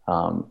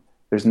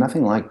 There's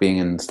nothing like being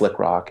in Slick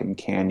Rock and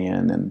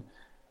Canyon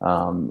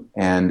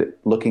and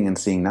looking and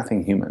seeing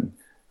nothing human.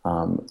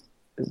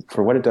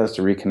 For what it does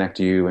to reconnect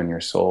you and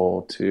your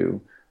soul to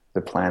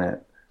the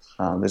planet,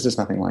 there's just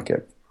nothing like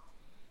it.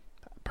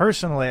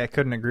 Personally, I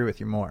couldn't agree with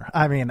you more.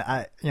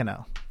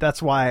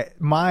 That's why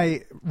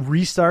my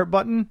restart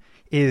button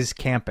is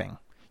camping.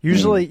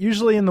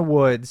 Usually in the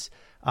woods,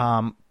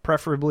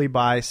 preferably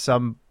by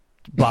some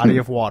body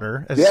of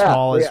water, as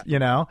small as,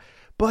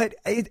 But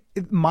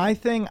my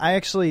thing, I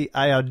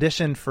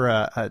auditioned for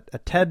a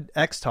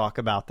TEDx talk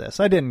about this.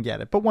 I didn't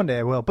get it, but one day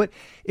I will. But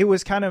it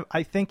was kind of,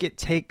 I think it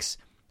takes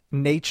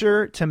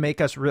nature to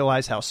make us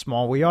realize how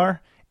small we are,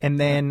 and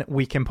then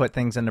we can put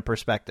things into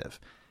perspective.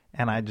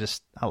 And I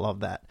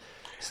love that.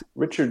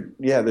 Richard,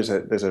 there's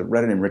a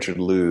writer named Richard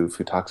Louv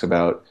who talks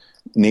about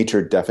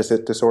nature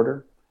deficit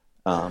disorder.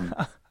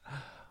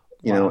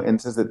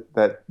 And says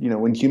that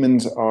when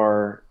humans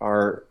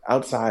are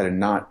outside and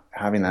not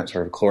having that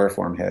sort of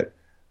chloroform hit,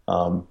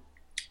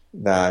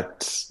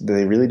 that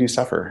they really do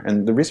suffer.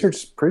 And the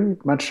research pretty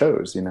much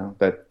shows,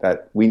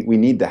 that we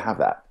need to have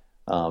that.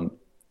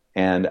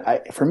 And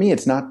for me,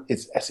 it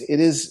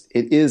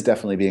is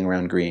definitely being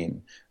around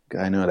green.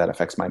 I know that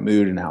affects my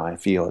mood and how I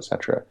feel, et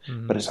cetera.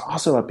 Mm-hmm. But it's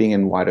also about being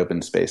in wide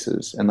open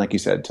spaces. And like you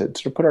said, to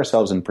sort of put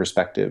ourselves in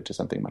perspective to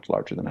something much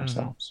larger than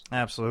ourselves.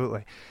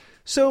 Absolutely.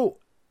 So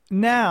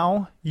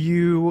now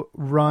you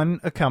run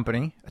a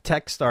company, a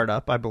tech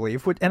startup, I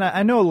believe, and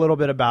I know a little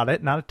bit about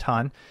it, not a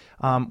ton,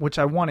 which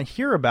I want to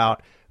hear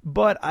about,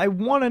 but I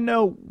want to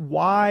know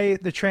why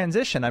the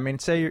transition. I mean,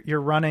 say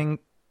you're running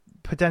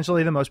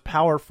potentially the most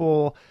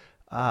powerful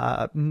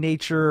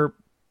nature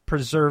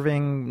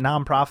preserving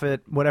nonprofit,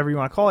 whatever you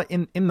want to call it,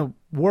 in the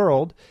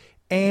world,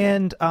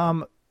 and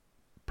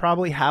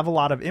probably have a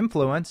lot of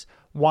influence.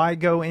 Why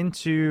go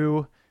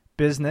into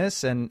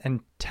business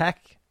and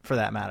tech for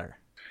that matter?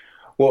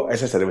 Well,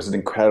 as I said, it was an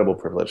incredible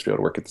privilege to be able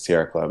to work at the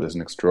Sierra Club. There's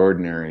an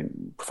extraordinary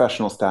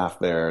professional staff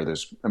there.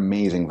 There's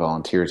amazing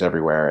volunteers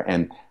everywhere,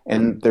 and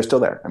they're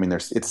still there. I mean,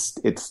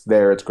 it's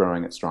there. It's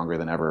growing. It's stronger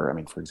than ever. I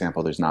mean, for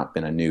example, there's not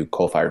been a new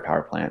coal-fired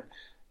power plant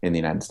in the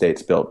United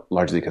States built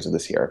largely because of the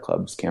Sierra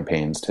Club's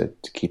campaigns to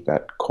keep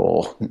that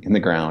coal in the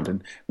ground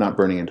and not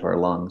burning into our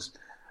lungs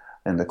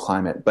and the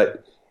climate.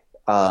 But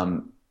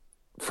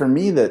for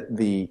me,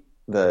 the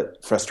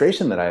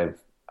frustration that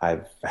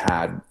I've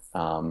had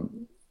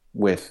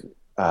with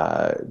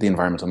the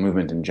environmental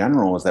movement in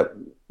general is that,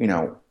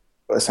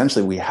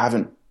 essentially we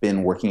haven't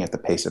been working at the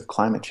pace of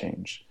climate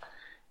change.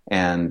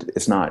 And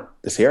it's not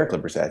the Sierra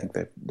Club per se. I think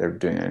that they're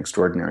doing an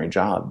extraordinary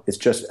job. It's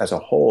just as a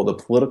whole, the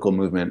political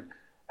movement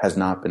has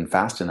not been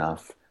fast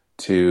enough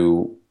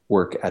to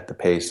work at the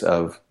pace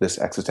of this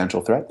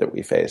existential threat that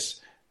we face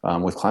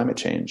with climate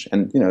change.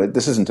 And,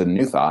 this isn't a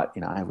new thought.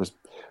 I was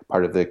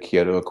part of the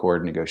Kyoto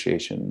Accord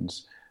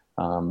negotiations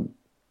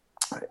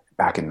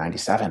back in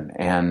 97.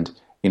 And,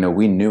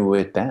 we knew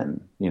it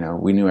then.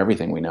 We knew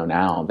everything we know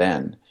now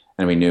then.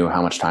 And we knew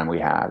how much time we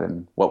had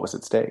and what was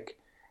at stake.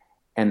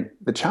 And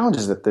the challenge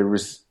is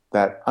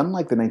that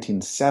unlike the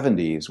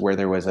 1970s, where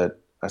there was a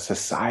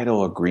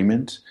societal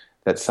agreement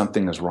that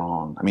something is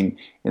wrong. I mean,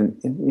 in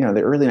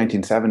the early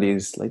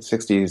 1970s, late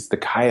 60s, the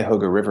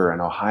Cuyahoga River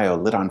in Ohio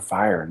lit on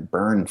fire and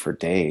burned for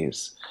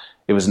days.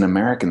 It was an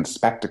American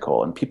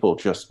spectacle, and people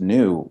just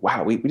knew,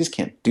 wow, we just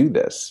can't do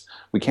this.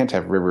 We can't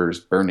have rivers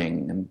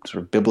burning and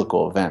sort of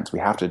biblical events. We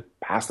have to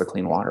pass the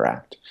Clean Water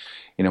Act.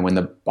 When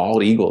the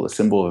bald eagle, the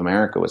symbol of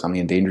America, was on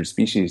the endangered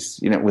species,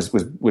 was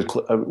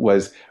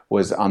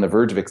on the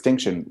verge of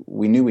extinction,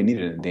 we knew we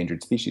needed an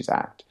Endangered Species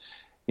Act.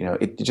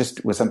 It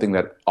just was something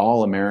that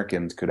all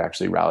Americans could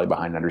actually rally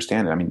behind and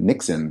understand. I mean,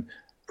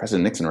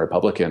 President Nixon, a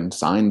Republican,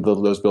 signed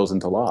those bills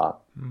into law.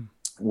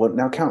 Well,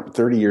 now count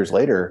 30 years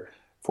later,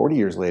 40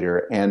 years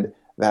later, and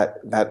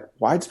that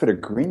widespread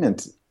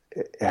agreement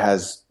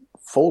has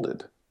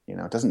folded.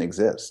 It doesn't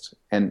exist.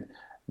 And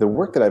the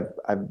work that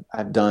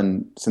I've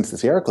done since the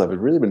Sierra Club has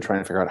really been trying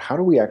to figure out, how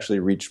do we actually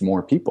reach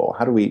more people?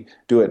 How do we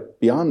do it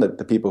beyond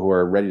the people who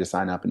are ready to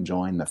sign up and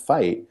join the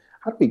fight?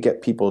 How do we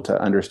get people to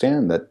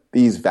understand that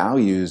these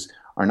values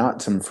are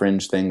not some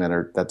fringe thing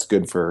that's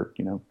good for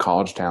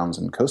college towns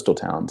and coastal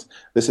towns?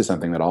 This is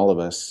something that all of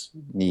us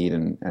need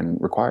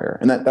and require,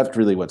 and that's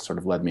really what sort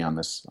of led me on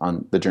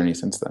the journey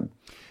since then.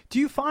 Do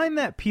you find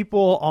that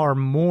people are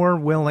more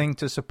willing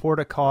to support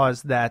a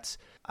cause that's,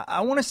 I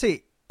want to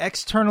say,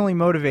 externally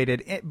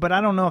motivated, but I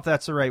don't know if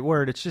that's the right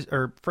word. It's just,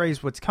 or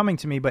phrase, what's coming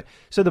to me. But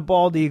so the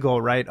bald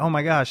eagle, right? Oh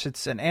my gosh,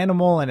 it's an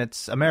animal and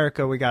it's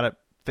America. We got to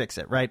fix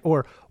it, right?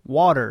 Or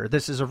water.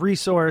 This is a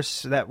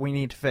resource that we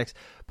need to fix.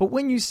 But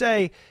when you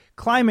say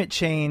climate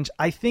change,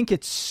 I think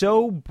it's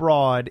so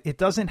broad. It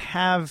doesn't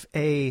have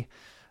a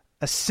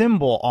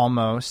symbol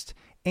almost.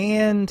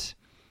 And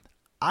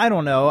I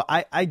don't know.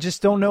 I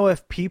just don't know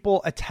if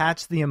people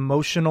attach the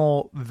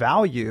emotional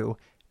value,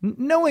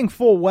 knowing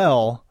full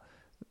well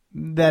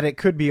that it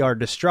could be our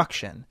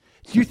destruction.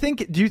 Do you think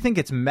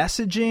it's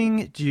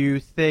messaging? Do you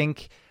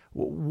think,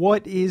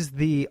 what is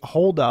the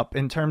holdup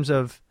in terms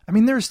of, I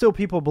mean, there are still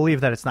people who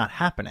believe that it's not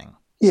happening.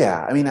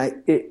 Yeah. I mean,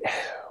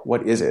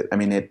 what is it? I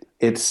mean,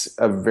 it's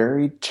a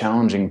very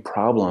challenging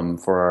problem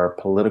for our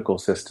political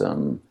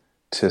system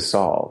to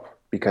solve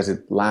because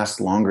it lasts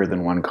longer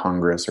than one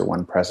Congress or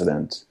one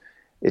president.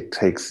 It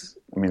takes,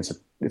 I mean,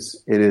 it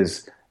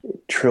is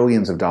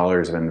trillions of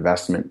dollars of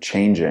investment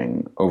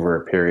changing over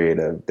a period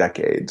of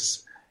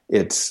decades.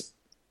 It's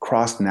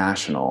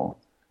cross-national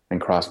and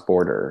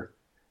cross-border.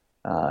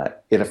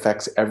 It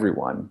affects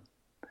everyone.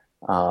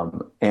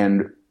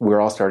 And we're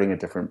all starting at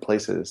different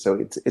places.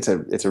 So it's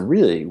a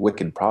really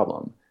wicked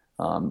problem,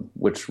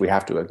 which we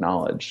have to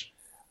acknowledge.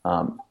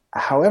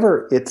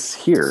 However, it's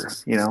here,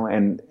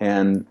 and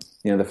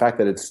the fact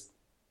that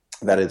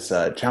it's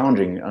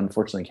challenging,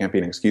 unfortunately, can't be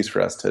an excuse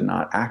for us to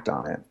not act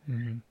on it.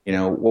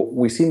 Mm-hmm. What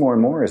we see more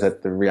and more is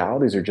that the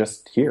realities are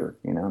just here.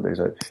 There's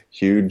a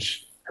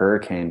huge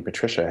Hurricane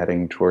Patricia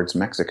heading towards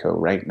Mexico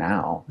right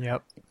now.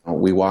 Yep.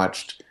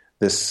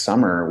 This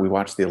summer, we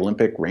watched the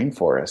Olympic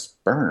rainforest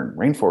burn.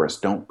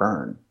 Rainforests don't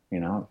burn, but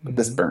mm-hmm.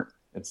 This burn.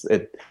 It's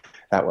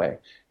that way.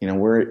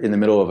 We're in the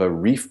middle of a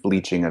reef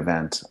bleaching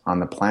event on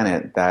the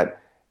planet that,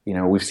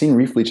 we've seen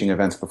reef bleaching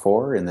events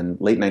before. In the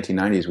late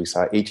 1990s, we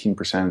saw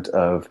 18%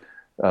 of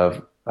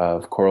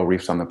coral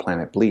reefs on the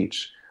planet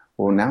bleach.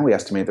 Well, now we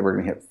estimate that we're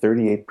going to hit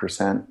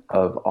 38%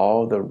 of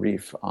all the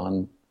reef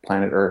on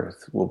planet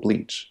Earth will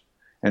bleach.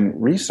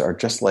 And reefs are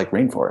just like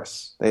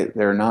rainforests.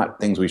 They're not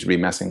things we should be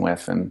messing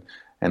with and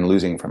and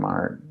losing from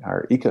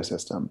our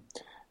ecosystem.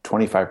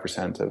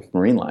 25% of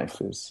marine life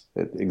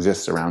it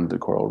exists around the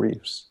coral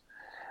reefs.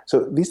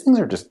 So these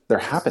things they're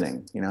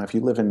happening. If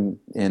you live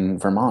in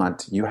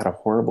Vermont, you had a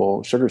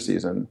horrible sugar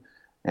season,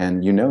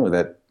 and you know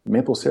that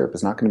maple syrup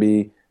is not going to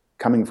be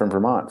coming from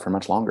Vermont for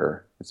much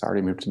longer. It's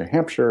already moved to New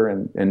Hampshire,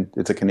 and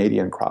it's a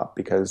Canadian crop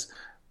because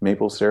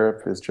maple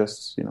syrup is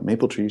just,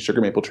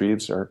 sugar maple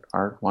trees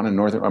are on a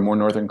more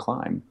northern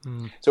climb.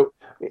 So,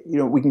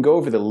 we can go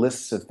over the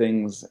lists of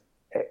things,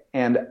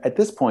 and at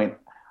this point,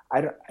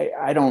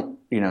 I don't,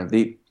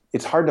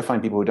 it's hard to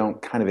find people who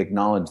don't kind of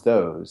acknowledge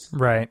those.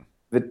 Right.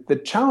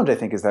 The challenge, I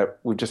think, is that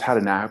we've just had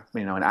an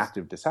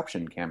active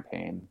deception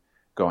campaign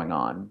going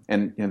on,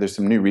 and there's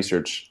some new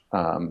research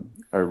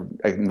or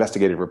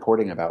investigative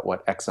reporting about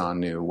what Exxon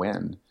knew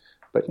when.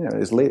 But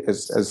as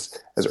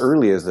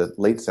early as the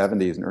late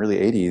 70s and early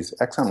 80s,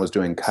 Exxon was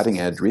doing cutting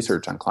edge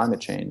research on climate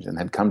change and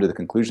had come to the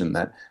conclusion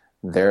that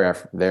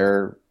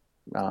their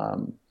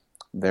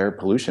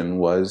pollution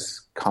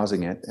was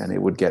causing it, and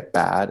it would get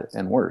bad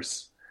and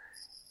worse.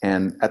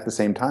 And at the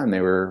same time,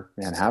 they were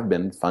and have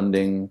been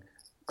funding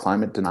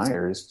climate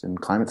deniers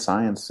and climate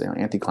science,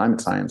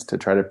 anti-climate science, to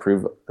try to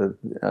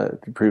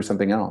prove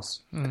something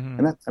else.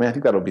 Mm-hmm. And I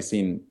think that'll be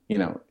seen.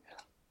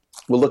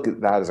 We'll look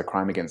at that as a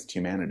crime against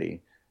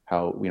humanity.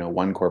 How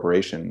one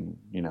corporation,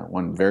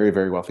 one very,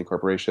 very wealthy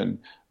corporation,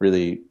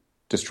 really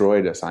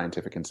destroyed a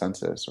scientific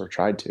consensus, or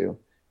tried to,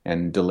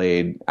 and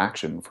delayed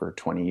action for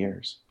 20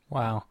 years.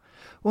 Wow.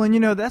 Well,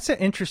 and that's an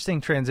interesting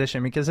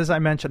transition, because as I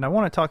mentioned, I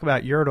want to talk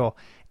about Yertle.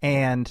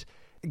 And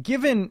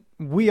given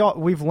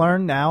we've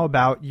learned now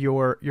about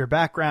your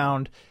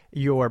background,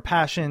 your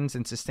passions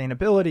and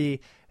sustainability,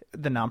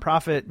 the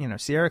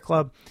nonprofit, Sierra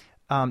Club,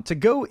 to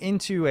go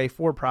into a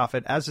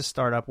for-profit as a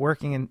startup,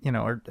 working in,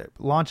 or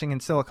launching in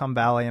Silicon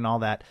Valley and all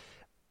that,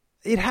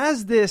 it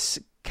has this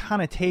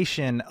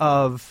connotation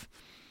of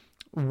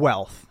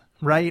wealth,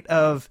 right?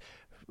 Of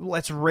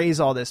let's raise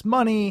all this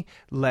money,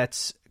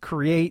 let's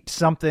create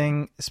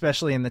something,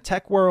 especially in the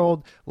tech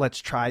world. Let's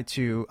try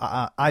to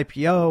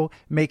IPO,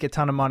 make a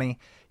ton of money.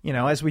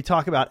 As we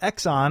talk about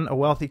Exxon, a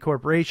wealthy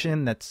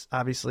corporation that's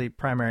obviously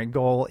primary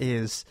goal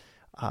is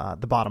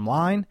the bottom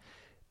line.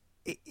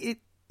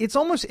 It's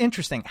almost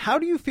interesting. How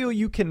do you feel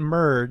you can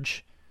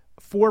merge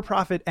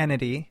for-profit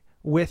entity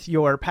with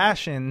your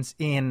passions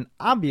in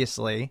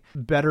obviously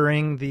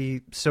bettering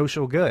the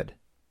social good?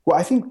 Well,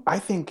 I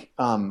think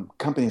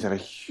companies have a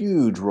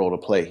huge role to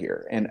play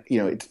here, and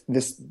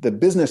the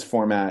business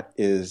format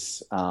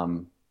is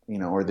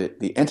or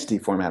the entity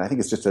format. I think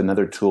it's just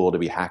another tool to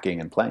be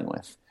hacking and playing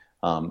with.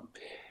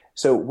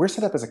 So we're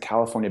set up as a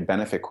California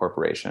benefit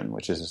corporation,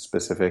 which is a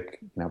specific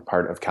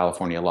part of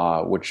California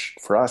law, which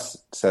for us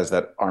says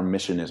that our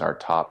mission is our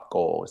top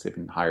goal. It's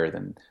even higher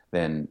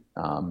than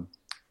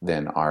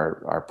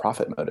our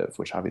profit motive,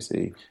 which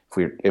obviously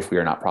if we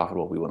are not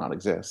profitable, we will not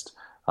exist.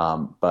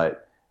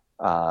 But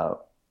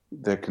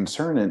the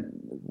concern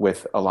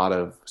with a lot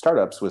of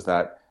startups was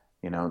that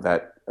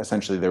that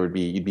essentially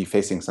you'd be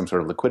facing some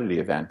sort of liquidity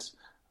event.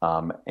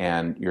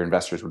 And your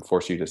investors would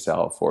force you to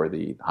sell for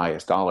the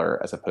highest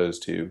dollar as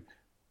opposed to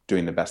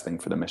doing the best thing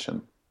for the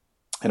mission.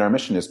 And our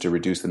mission is to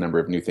reduce the number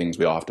of new things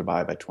we all have to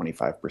buy by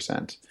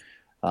 25%.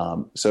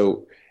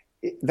 So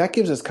that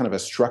gives us kind of a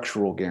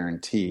structural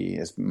guarantee,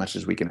 as much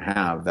as we can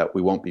have, that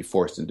we won't be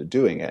forced into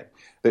doing it.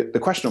 The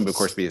question will, of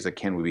course, be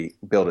can we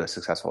build a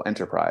successful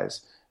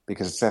enterprise?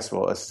 Because a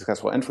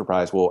successful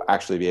enterprise will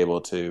actually be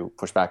able to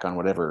push back on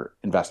whatever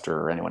investor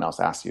or anyone else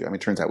asks you. I mean,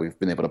 it turns out we've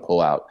been able to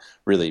pull out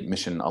really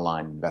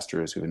mission-aligned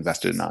investors who've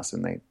invested in us,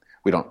 and they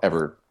don't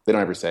ever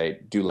say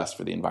do less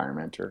for the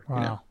environment, or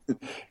wow.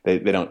 They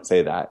don't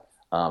say that.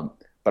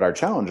 But our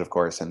challenge, of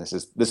course, and this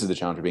is the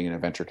challenge of being in a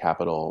venture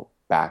capital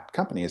backed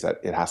company, is that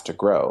it has to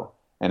grow.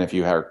 And if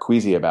you are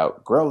queasy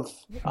about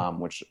growth,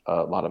 which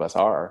a lot of us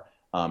are,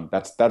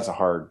 that's a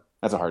hard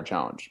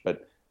challenge.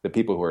 But the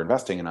people who are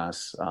investing in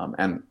us,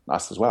 and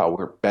us as well,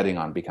 we're betting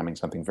on becoming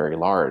something very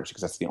large,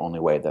 because that's the only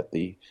way that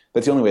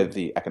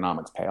the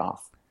economics pay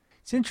off.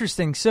 It's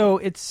interesting. So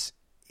it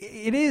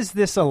is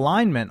this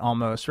alignment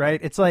almost, right?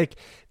 It's like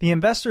the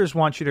investors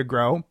want you to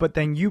grow, but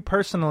then you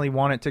personally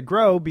want it to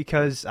grow,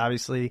 because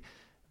obviously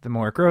the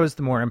more it grows,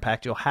 the more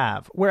impact you'll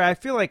have. Where I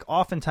feel like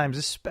oftentimes,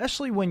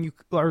 especially when you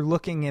are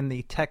looking in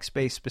the tech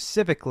space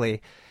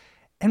specifically,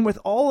 and with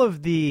all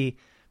of the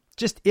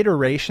just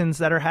iterations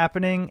that are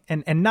happening,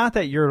 and not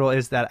that Yertle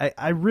is that.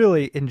 I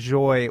really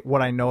enjoy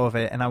what I know of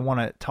it, and I want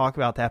to talk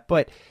about that.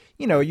 But,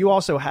 you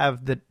also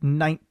have the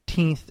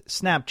 19th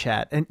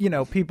Snapchat,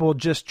 and, people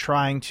just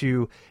trying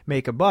to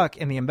make a buck,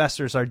 and the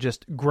investors are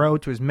just grow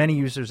to as many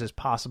users as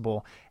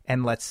possible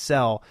and let's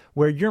sell.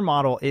 Where your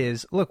model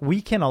is, look,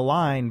 we can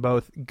align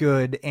both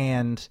good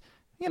and,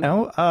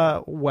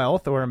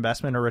 wealth or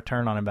investment or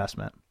return on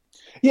investment.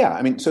 Yeah.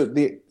 I mean, so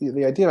the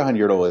idea behind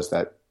Yertle is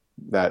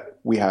that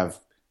we have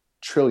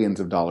trillions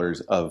of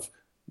dollars of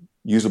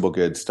usable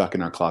goods stuck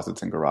in our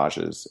closets and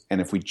garages. And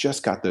if we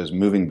just got those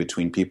moving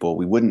between people,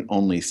 we wouldn't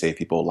only save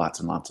people lots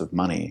and lots of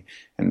money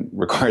and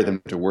require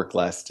them to work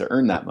less to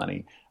earn that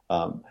money,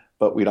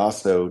 but we'd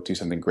also do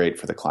something great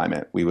for the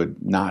climate. We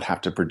would not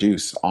have to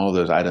produce all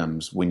those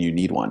items when you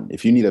need one.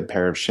 If you need a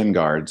pair of shin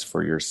guards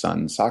for your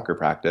son's soccer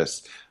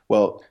practice,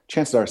 well,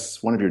 chances are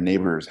one of your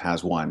neighbors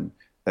has one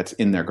that's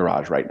in their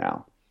garage right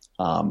now.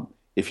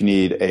 If you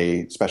need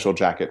a special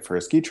jacket for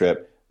a ski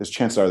trip, there's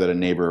chances are that a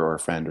neighbor or a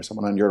friend or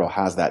someone on Yurtle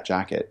has that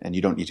jacket, and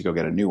you don't need to go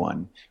get a new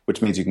one,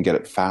 which means you can get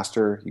it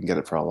faster, you can get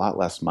it for a lot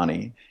less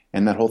money,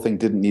 and that whole thing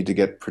didn't need to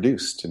get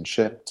produced and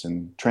shipped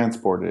and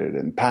transported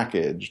and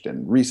packaged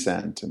and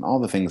resent and all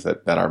the things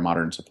that our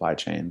modern supply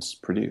chains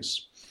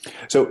produce.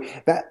 So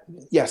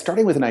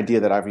starting with an idea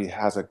that obviously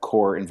has a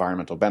core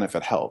environmental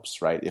benefit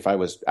helps, right? If I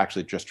was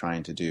actually just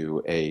trying to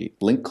do a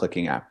link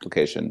clicking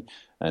application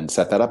and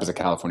set that up as a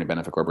California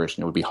benefit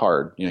corporation, it would be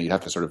hard. You'd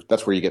have to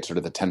that's where you get sort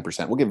of the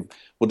 10%.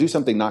 We'll do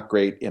something not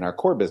great in our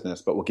core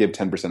business, but we'll give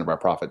 10% of our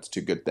profits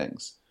to good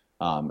things.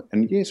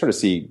 And you sort of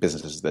see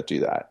businesses that do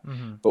that.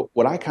 Mm-hmm. But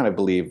what I kind of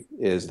believe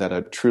is that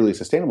a truly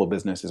sustainable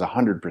business is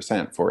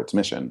 100% for its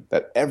mission,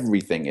 that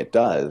everything it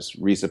does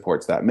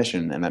resupports that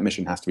mission, and that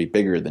mission has to be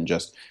bigger than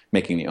just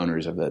making the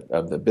owners of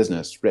the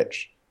business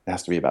rich. It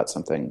has to be about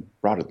something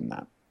broader than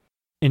that.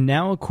 And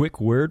now a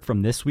quick word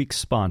from this week's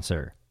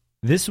sponsor.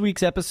 This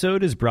week's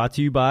episode is brought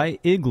to you by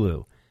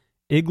Igloo.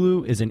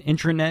 Igloo is an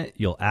intranet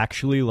you'll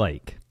actually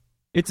like.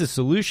 It's a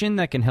solution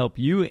that can help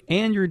you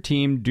and your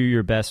team do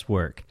your best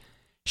work.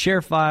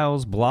 Share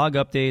files, blog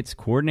updates,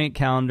 coordinate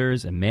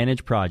calendars, and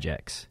manage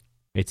projects.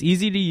 It's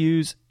easy to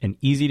use and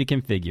easy to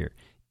configure,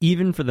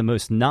 even for the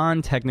most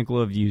non-technical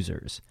of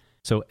users,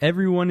 so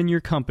everyone in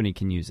your company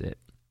can use it.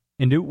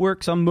 And it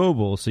works on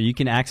mobile, so you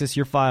can access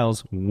your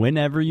files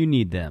whenever you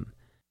need them.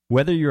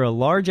 Whether you're a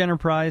large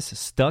enterprise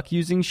stuck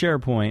using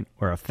SharePoint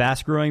or a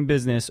fast-growing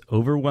business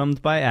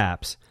overwhelmed by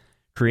apps,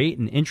 create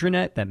an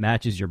intranet that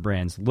matches your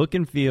brand's look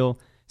and feel,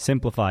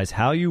 simplifies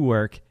how you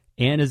work,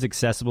 and is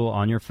accessible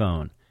on your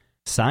phone.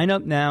 Sign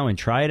up now and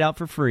try it out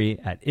for free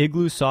at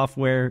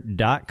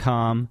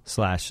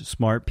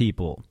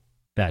igloosoftware.com/smartpeople.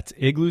 That's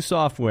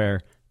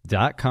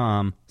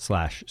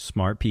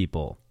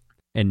igloosoftware.com/smartpeople.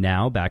 And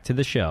now back to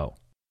the show.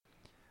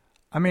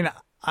 I mean,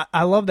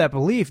 I love that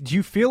belief. Do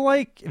you feel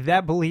like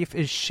that belief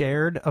is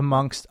shared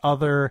amongst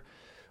other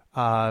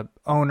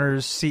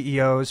owners,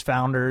 CEOs,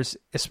 founders,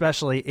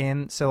 especially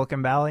in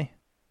Silicon Valley?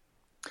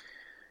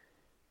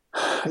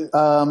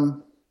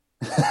 I'm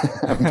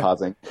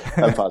pausing.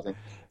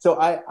 So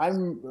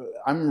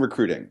I'm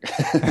recruiting.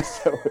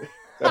 so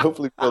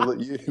hopefully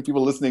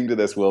people listening to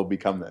this will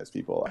become those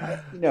people.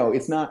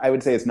 It's not. I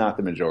would say it's not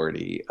the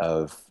majority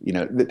of.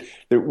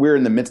 We're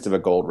in the midst of a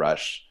gold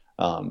rush,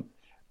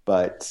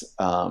 but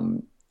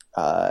and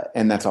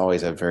that's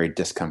always a very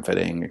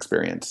discomforting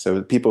experience.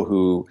 So people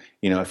who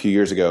a few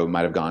years ago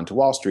might have gone to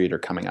Wall Street or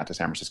coming out to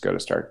San Francisco to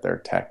start their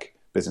tech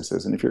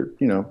businesses, and if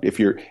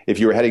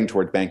you were heading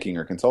toward banking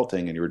or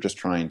consulting and you were just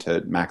trying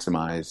to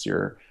maximize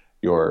your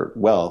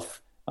wealth.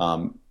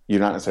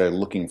 You're not necessarily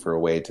looking for a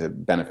way to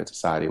benefit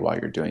society while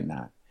you're doing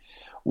that.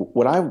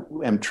 What I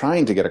am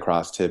trying to get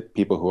across to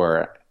people who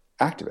are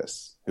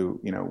activists,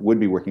 who would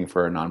be working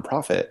for a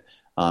nonprofit,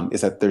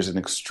 is that there's an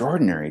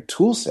extraordinary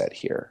tool set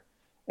here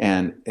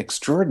and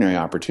extraordinary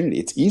opportunity.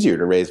 It's easier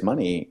to raise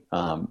money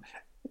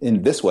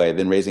in this way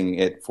than raising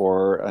it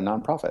for a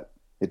nonprofit.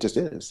 It just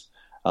is.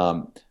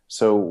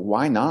 So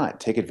why not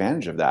take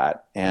advantage of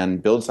that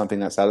and build something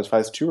that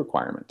satisfies two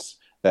requirements?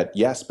 That,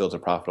 yes, builds a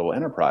profitable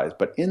enterprise,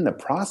 but in the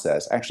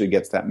process actually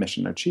gets that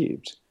mission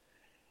achieved.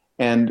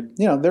 And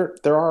there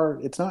are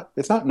it's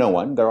not no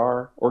one. There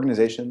are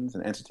organizations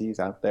and entities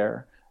out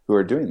there who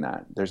are doing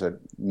that. There's a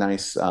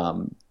nice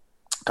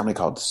company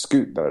called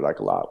Scoot that I like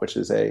a lot, which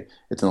is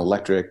it's an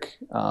electric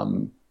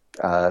kind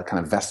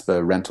of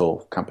Vespa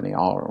rental company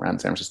all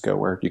around San Francisco,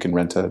 where you can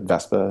rent a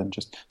Vespa and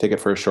just take it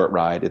for a short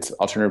ride. It's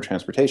alternative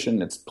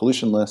transportation. It's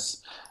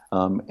pollutionless.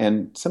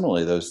 And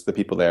similarly, the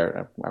people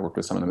there, I worked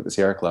with some of them at the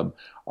Sierra Club,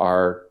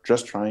 are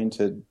just trying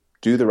to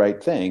do the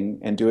right thing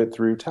and do it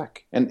through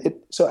tech. And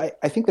so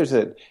I think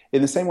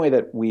in the same way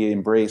that we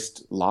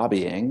embraced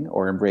lobbying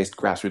or embraced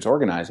grassroots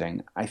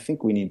organizing, I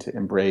think we need to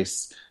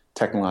embrace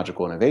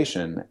technological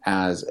innovation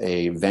as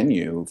a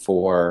venue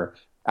for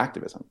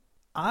activism.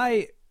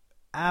 I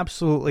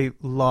absolutely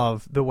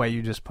love the way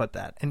you just put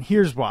that. And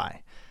here's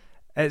why.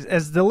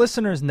 As the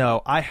listeners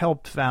know, I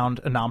helped found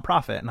a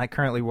nonprofit, and I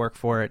currently work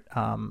for it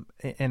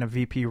in a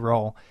VP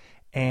role.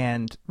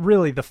 And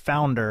really the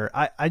founder,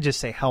 I just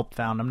say helped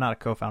found, I'm not a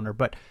co-founder,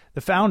 but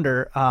the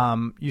founder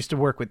used to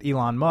work with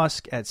Elon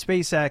Musk at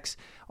SpaceX.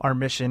 Our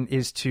mission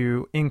is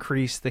to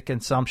increase the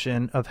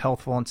consumption of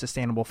healthful and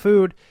sustainable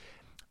food.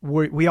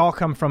 We all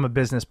come from a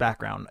business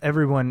background,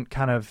 everyone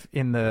kind of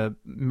in the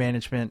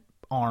management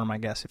arm, I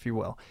guess, if you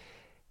will.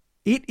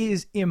 It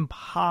is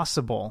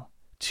impossible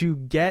to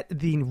get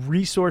the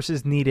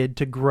resources needed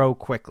to grow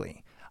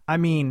quickly. I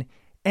mean,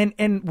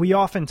 and we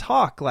often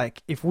talk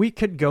like, if we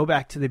could go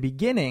back to the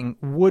beginning,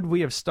 would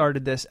we have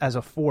started this as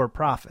a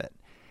for-profit?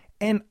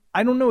 And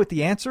I don't know what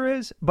the answer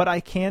is, but I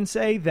can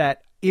say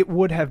that it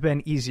would have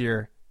been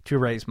easier to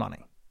raise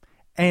money.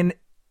 And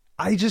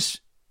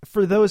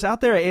for those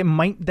out there,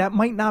 that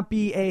might not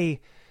be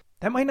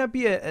that might not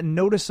be a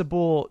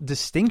noticeable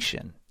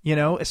distinction,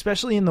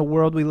 especially in the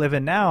world we live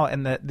in now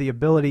and the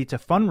ability to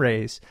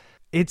fundraise.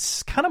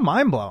 It's kind of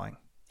mind blowing.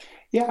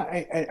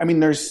 Yeah. I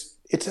mean,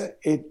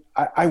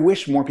 I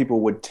wish more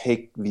people would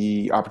take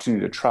the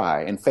opportunity to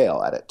try and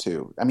fail at it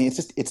too. I mean,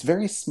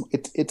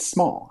 it's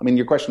small. I mean,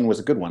 your question was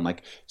a good one.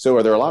 Like, so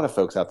are there a lot of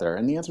folks out there?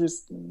 And the answer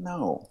is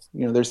no.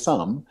 There's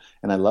some,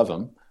 and I love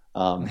them.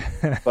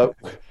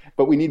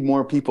 But we need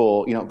more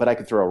people, but I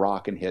could throw a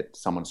rock and hit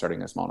someone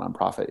starting a small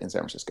nonprofit in San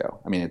Francisco.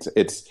 I mean,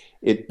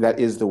 that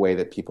is the way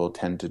that people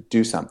tend to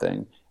do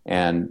something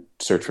and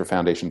search for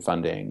foundation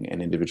funding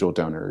and individual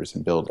donors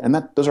and build. And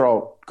those are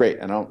all great.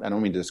 And I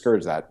don't mean to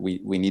discourage that. We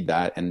need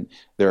that. And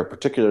there are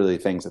particularly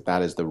things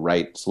that is the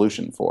right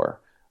solution for,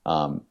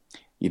 but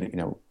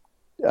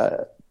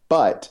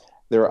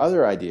there are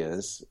other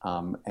ideas.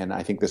 And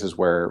I think this is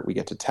where we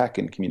get to tech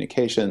and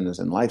communications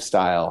and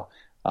lifestyle,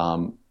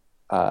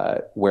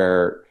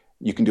 where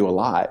you can do a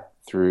lot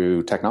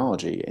through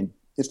technology. And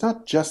it's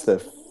not just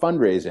the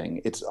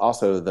fundraising, it's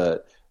also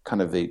the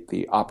kind of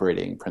the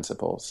operating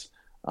principles.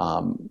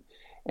 And,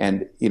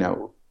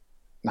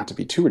 not to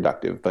be too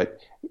reductive, but,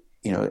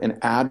 an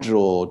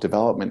agile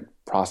development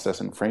process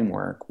and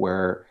framework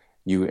where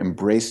you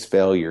embrace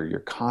failure, you're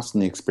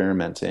constantly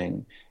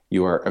experimenting,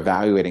 you are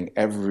evaluating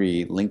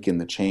every link in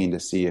the chain to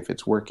see if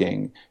it's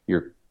working,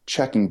 you're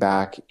checking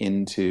back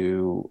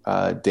into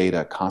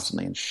data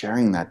constantly and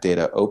sharing that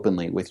data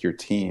openly with your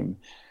team.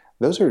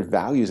 Those are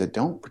values that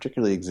don't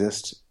particularly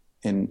exist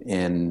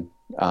in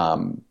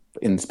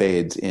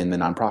spades in the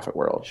nonprofit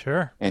world.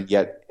 Sure. And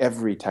yet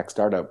every tech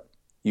startup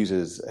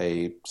uses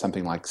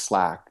something like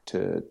Slack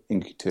to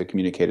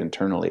communicate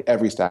internally.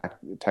 Every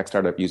tech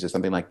startup uses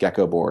something like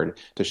Gecko Board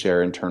to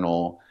share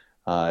internal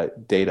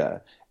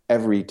data.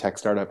 Every tech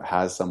startup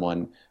has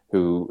someone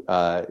who,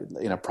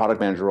 in a product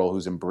manager role,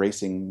 who's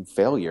embracing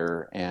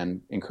failure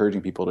and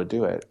encouraging people to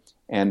do it.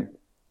 And,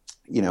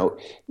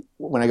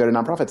 when I go to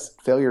nonprofits,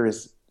 failure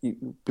is,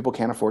 people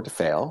can't afford to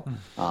fail.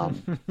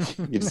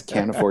 You just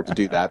can't afford to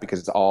do that because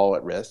it's all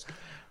at risk.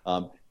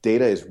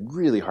 Data is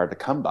really hard to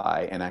come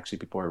by, and actually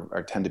people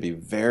tend to be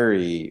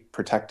very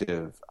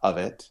protective of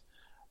it.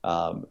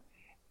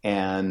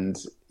 And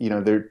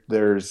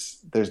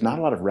there's not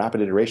a lot of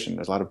rapid iteration.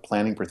 There's a lot of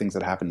planning for things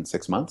that happen in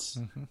 6 months,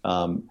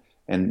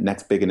 and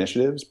next big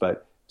initiatives.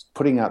 But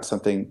putting out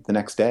something the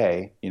next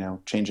day,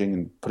 changing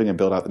and putting a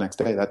build out the next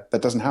day, that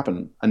doesn't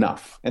happen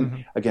enough.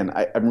 And again,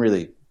 I'm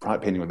really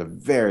painting with a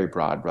very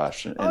broad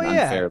brush and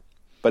unfair.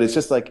 But it's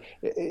just like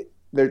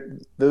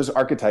those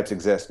archetypes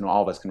exist, and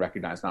all of us can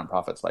recognize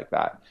nonprofits like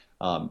that.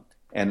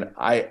 And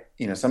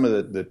some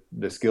of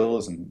the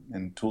skills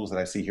and tools that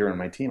I see here on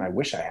my team, I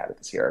wish I had at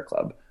the Sierra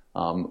Club.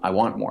 I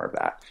want more of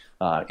that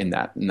in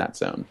that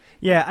zone.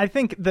 Yeah, I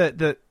think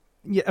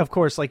of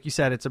course, like you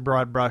said, it's a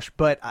broad brush,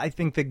 but I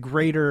think the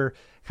greater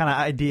kind of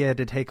idea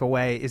to take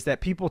away is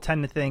that people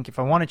tend to think, if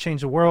I want to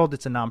change the world,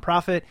 it's a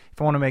nonprofit. If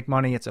I want to make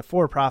money, it's a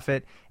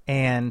for-profit.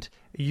 And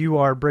you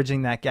are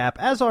bridging that gap,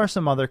 as are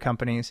some other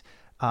companies,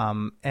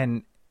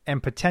 and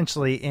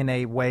potentially in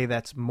a way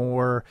that's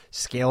more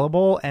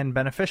scalable and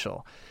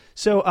beneficial.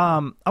 So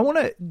I want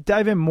to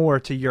dive in more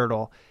to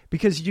Yurtle,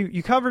 because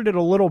you covered it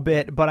a little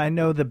bit, but I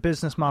know the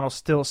business model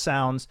still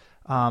sounds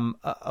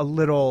a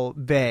little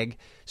vague.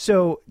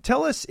 So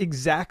tell us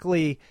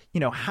exactly,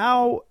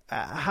 how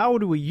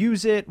do we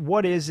use it?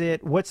 What is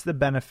it? What's the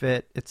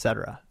benefit, et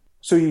cetera?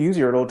 So you use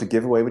Yurtle to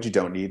give away what you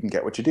don't need and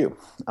get what you do.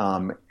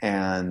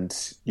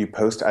 And you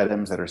post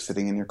items that are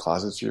sitting in your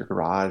closets, your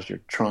garage, your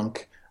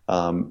trunk,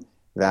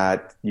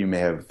 that you may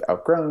have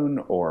outgrown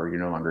or you're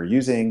no longer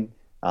using.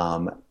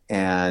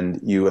 And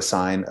you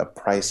assign a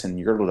price in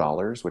Yurtle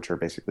dollars, which are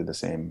basically the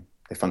same.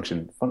 They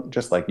function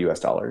just like US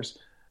dollars.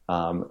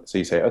 So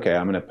you say, okay,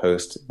 I'm going to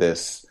post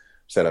this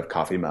set of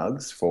coffee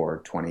mugs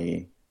for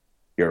 20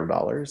 Euro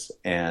dollars.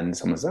 And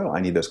someone says, oh, I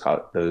need those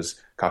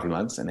coffee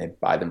mugs. And they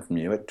buy them from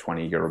you at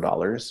 20 Euro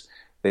dollars.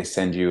 They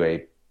send you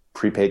a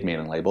prepaid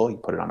mailing label. You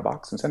put it on a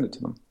box and send it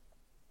to them.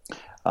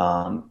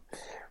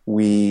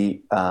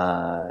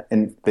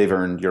 And they've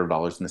earned Euro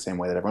dollars in the same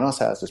way that everyone else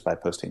has, just by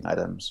posting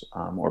items,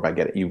 or by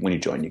when you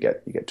join, you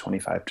get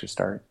 25 to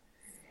start.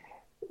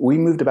 We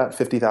moved about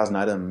 50,000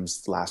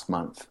 items last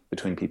month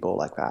between people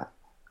like that.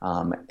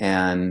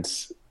 And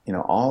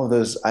all of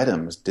those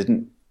items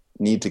didn't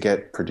need to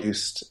get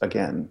produced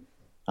again.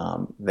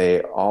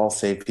 They all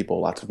saved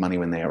people lots of money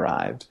when they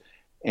arrived,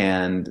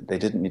 and they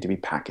didn't need to be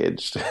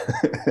packaged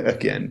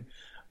again.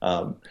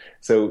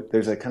 So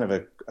there's a kind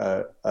of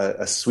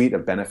a suite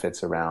of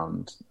benefits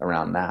around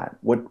that.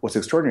 What's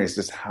extraordinary is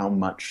just how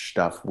much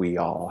stuff we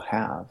all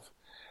have.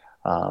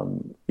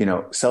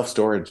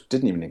 Self-storage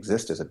didn't even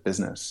exist as a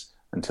business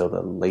until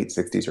the late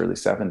 60s, early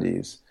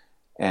 70s.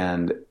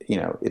 And,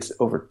 it's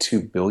over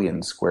 2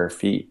 billion square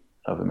feet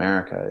of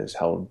America is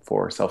held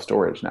for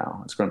self-storage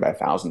now. It's grown by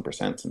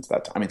 1,000% since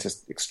that time. I mean, it's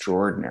just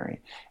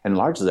extraordinary. And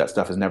largely that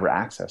stuff is never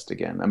accessed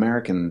again.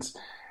 Americans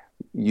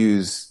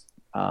use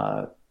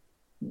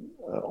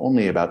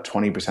only about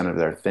 20% of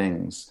their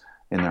things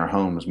in their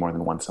homes more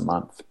than once a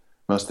month.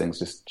 Most things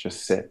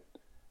just sit.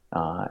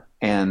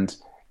 And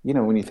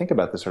when you think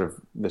about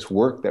this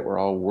work that we're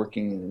all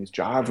working, these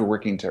jobs we're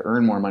working to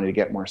earn more money to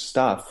get more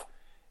stuff,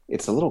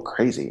 it's a little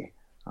crazy.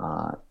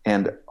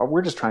 And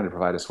we're just trying to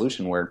provide a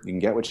solution where you can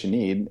get what you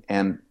need,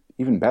 and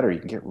even better, you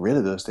can get rid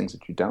of those things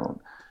that you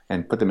don't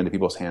and put them into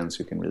people's hands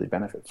who can really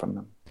benefit from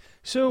them.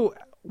 So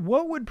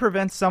what would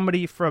prevent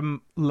somebody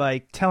from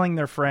telling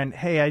their friend,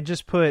 hey, I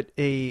just put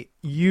a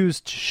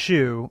used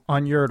shoe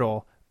on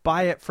Yerdle,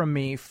 buy it from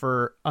me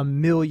for $1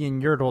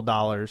 million Yerdle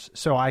dollars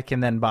so I can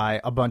then buy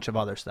a bunch of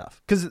other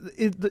stuff? Because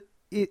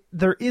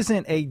there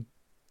isn't a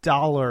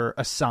dollar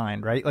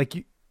assigned, right?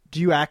 Do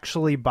you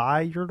actually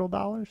buy Yerdle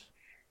dollars?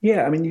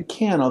 Yeah, I mean, you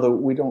can, although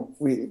we don't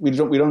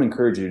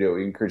encourage you to do it.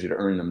 We encourage you to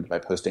earn them by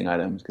posting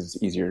items because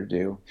it's easier to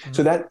do. Mm-hmm.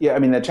 So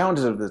the challenge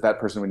is that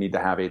person would need to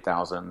have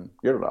 8,000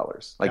 Euro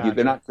dollars. Gotcha.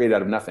 They're not created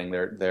out of nothing.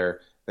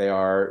 They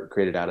are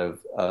created out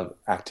of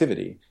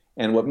activity.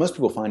 And what most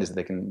people find is that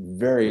they can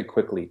very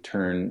quickly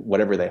turn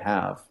whatever they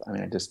have. I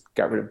mean, I just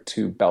got rid of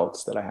 2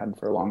 belts that I had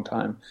for a long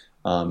time.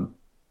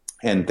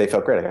 And they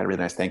felt great. I got a really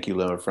nice thank you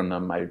note from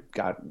them. I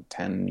got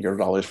 10 Euro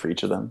dollars for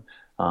each of them.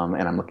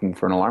 And I'm looking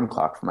for an alarm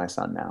clock for my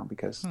son now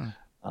because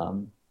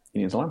he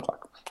needs an alarm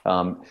clock.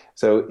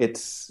 So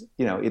it's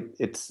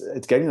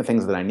getting the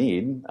things that I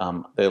need.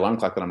 The alarm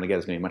clock that I'm going to get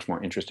is going to be much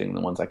more interesting than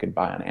the ones I could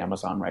buy on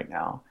Amazon right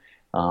now.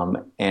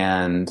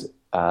 And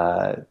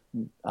I'm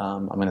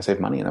going to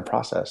save money in the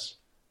process.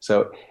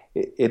 So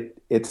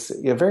it's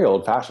very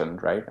old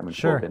fashioned, right? I mean,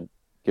 sure. People have been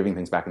giving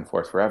things back and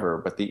forth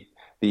forever, but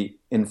the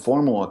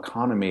informal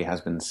economy has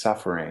been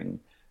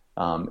suffering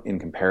in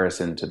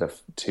comparison to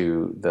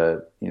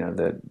the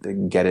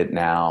get it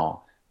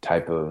now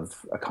type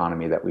of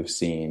economy that we've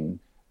seen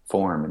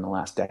form in the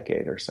last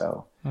decade or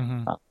so.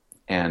 Mm-hmm.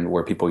 And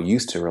where people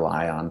used to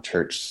rely on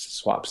church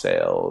swap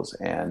sales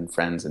and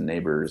friends and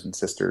neighbors and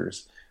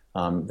sisters,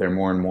 they're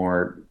more and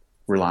more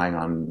relying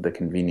on the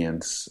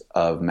convenience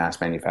of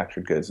mass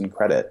manufactured goods and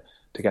credit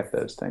to get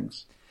those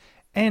things.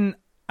 And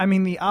I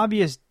mean, the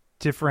obvious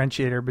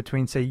differentiator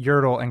between, say,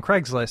 Yerdle and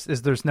Craigslist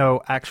is there's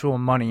no actual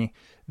money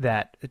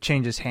that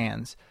changes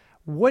hands.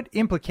 What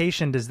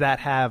implication does that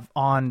have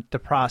on the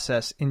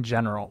process in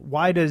general?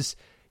 Why does,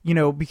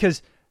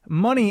 because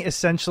money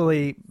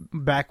essentially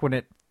back when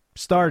it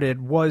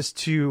started was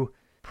to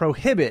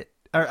prohibit,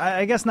 or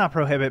I guess not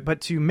prohibit,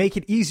 but to make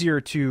it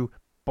easier to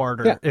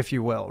barter, if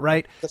you will,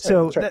 right?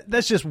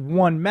 That's just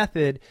one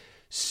method.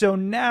 So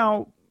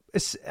now,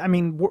 I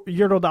mean,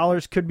 Yerdle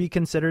dollars could be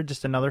considered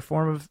just another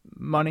form of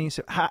money.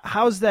 So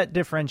how's that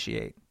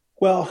differentiate?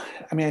 Well,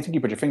 I mean, I think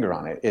you put your finger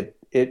on it.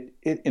 It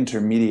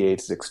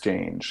intermediates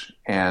exchange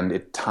and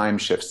it time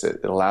shifts it.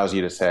 It allows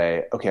you to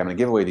say, okay, I'm going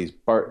to give away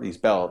these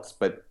belts,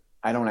 but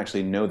I don't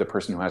actually know the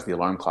person who has the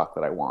alarm clock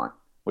that I want,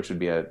 which would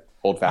be an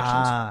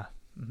old-fashioned.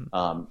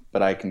 Mm-hmm.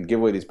 But I can give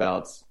away these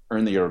belts,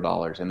 earn the Euro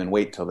dollars, and then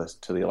wait till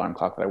the alarm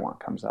clock that I want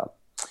comes up.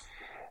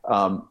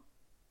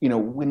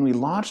 When we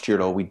launched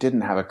Yerdle, we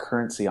didn't have a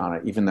currency on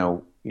it, even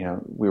though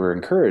we were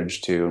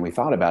encouraged to, and we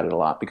thought about it a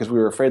lot because we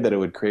were afraid that it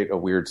would create a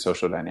weird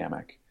social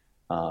dynamic.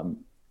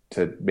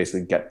 To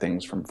basically get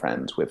things from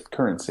friends with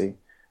currency.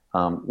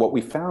 What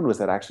we found was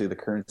that actually the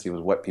currency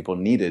was what people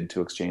needed to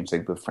exchange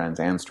things with friends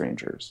and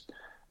strangers.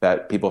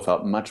 That people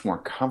felt much more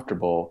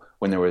comfortable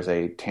when there was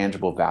a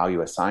tangible value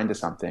assigned to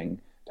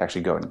something to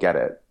actually go and get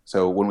it.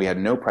 So when we had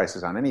no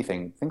prices on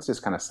anything, things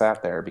just kind of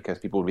sat there because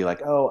people would be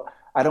like, oh,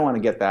 I don't want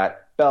to get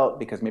that belt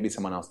because maybe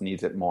someone else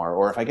needs it more.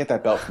 Or if I get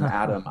that belt from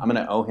Adam, I'm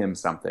going to owe him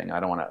something. I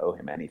don't want to owe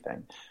him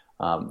anything.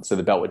 So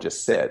the belt would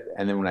just sit.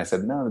 And then when I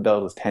said, no, the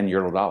belt was 10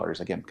 Euro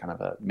dollars, again, kind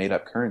of a made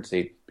up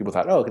currency, people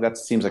thought, oh, okay, that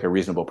seems like a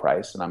reasonable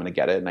price and I'm going to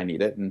get it and I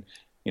need it. And,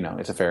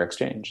 it's a fair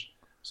exchange.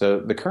 So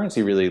the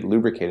currency really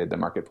lubricated the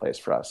marketplace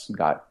for us and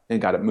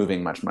got it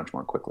moving much, much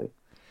more quickly.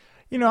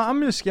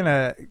 I'm just going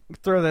to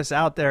throw this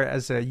out there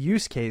as a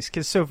use case.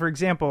 So for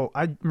example,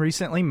 I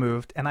recently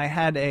moved and I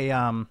had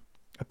a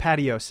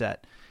patio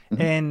set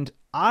and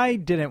I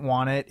didn't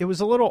want it. It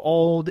was a little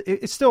old.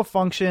 It still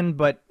functioned,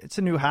 but it's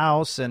a new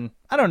house and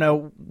I don't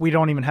know, we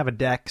don't even have a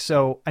deck.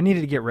 So I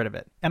needed to get rid of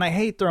it. And I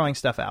hate throwing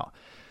stuff out.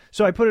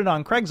 So I put it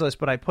on Craigslist,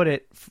 but I put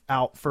it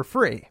out for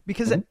free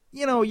because,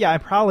 I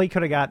probably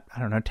could have got, I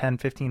don't know, 10,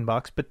 15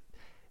 bucks, but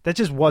that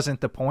just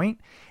wasn't the point.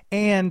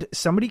 And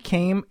somebody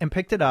came and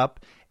picked it up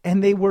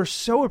and they were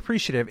so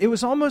appreciative. It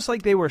was almost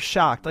like they were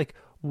shocked. Like,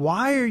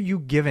 why are you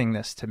giving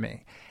this to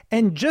me?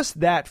 And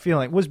just that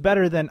feeling was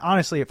better than,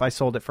 honestly, if I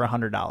sold it for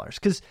 $100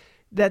 because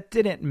that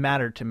didn't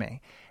matter to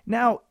me.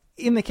 Now,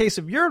 in the case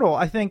of Yerdle,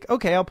 I think,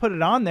 okay, I'll put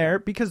it on there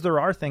because there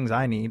are things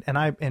I need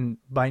and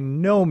by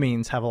no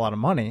means have a lot of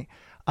money.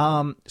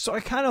 So I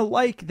kind of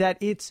like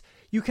that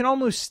you can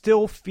almost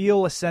still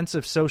feel a sense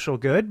of social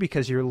good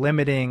because you're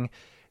limiting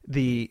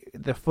the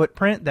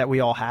footprint that we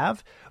all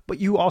have, but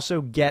you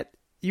also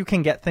you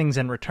can get things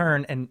in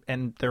return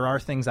and there are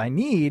things I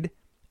need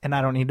and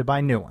I don't need to buy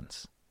new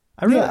ones.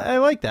 I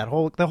like the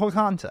whole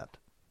concept.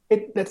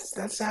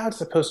 That's how it's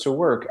supposed to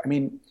work. I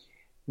mean,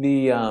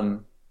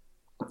 the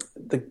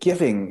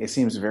giving, it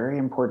seems very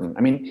important.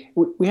 I mean,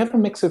 we have a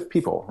mix of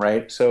people,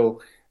 right?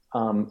 So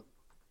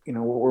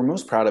what we're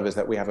most proud of is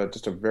that we have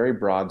just a very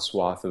broad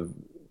swath of,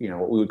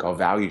 what we would call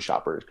value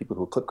shoppers, people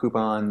who clip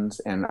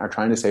coupons and are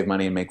trying to save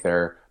money and make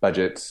their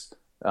budgets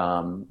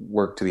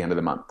work to the end of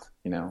the month,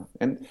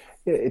 and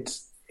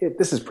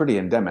this is pretty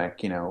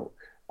endemic.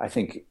 I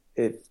think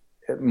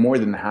more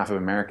than half of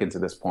Americans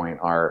at this point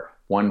are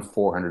one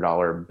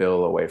 $400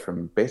 bill away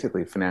from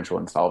basically financial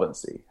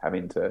insolvency,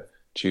 having to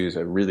choose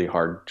a really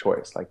hard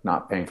choice, like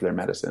not paying for their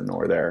medicine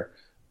or their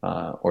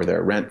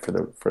rent for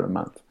the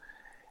month.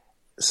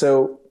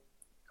 So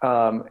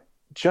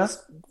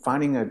just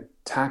finding a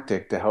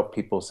tactic to help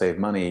people save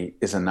money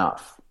is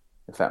enough,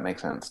 if that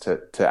makes sense,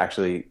 to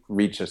actually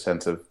reach a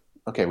sense of,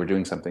 okay, we're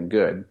doing something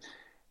good.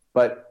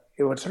 But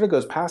what sort of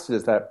goes past it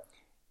is that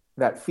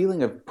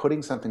feeling of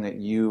putting something that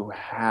you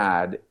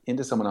had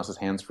into someone else's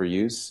hands for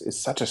use is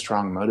such a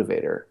strong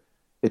motivator.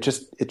 It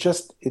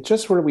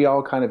just sort of we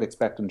all kind of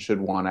expect and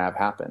should want to have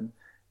happen.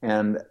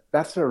 And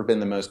that's sort of been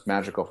the most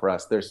magical for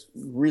us. There's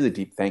really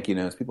deep thank you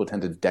notes. People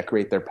tend to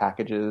decorate their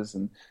packages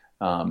and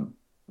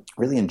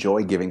really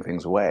enjoy giving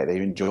things away. They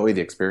enjoy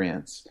the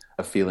experience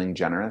of feeling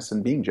generous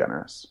and being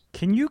generous.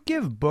 Can you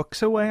give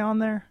books away on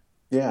there?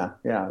 Yeah.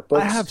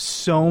 Books. I have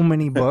so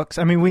many books.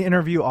 I mean, we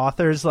interview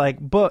authors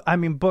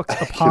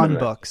books upon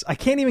books. I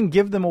can't even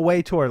give them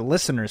away to our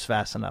listeners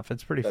fast enough.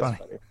 It's pretty funny.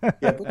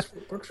 Yeah, books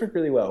work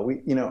really well.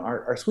 We,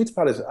 our sweet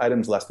spot is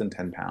items less than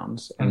 10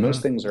 pounds, and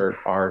most things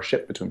are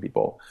shipped between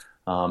people.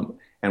 And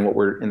what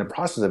we're in the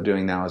process of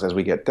doing now is, as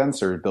we get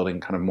denser, building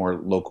kind of more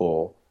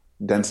local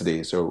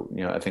density. So,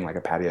 a thing like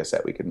a patio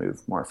set we could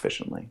move more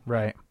efficiently.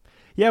 Right.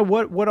 Yeah.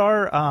 What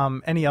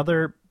are any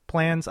other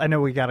plans? I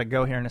know we got to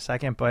go here in a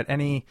second, but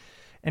any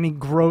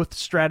growth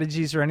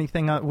strategies or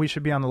anything we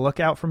should be on the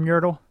lookout from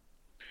Yurtle?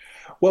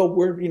 Well,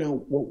 what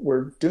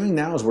we're doing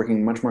now is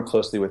working much more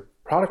closely with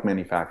product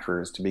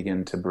manufacturers to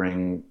begin to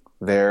bring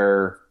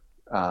their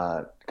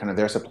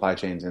their supply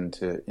chains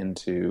into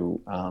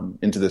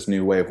this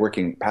new way of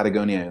working.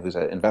 Patagonia, who's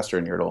an investor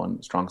in Yurtle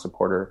and strong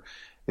supporter,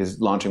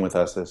 is launching with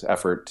us this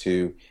effort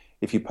to,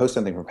 if you post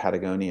something from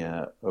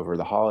Patagonia over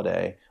the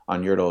holiday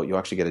on Yurtle, you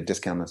actually get a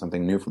discount on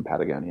something new from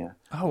Patagonia.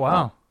 Oh,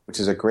 wow. Which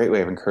is a great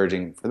way of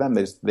encouraging for them.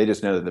 They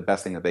just know that the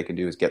best thing that they can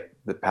do is get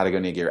the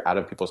Patagonia gear out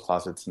of people's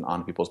closets and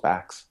on people's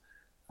backs.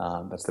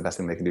 That's the best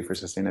thing they can do for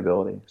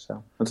sustainability.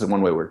 So that's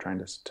one way we're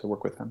trying to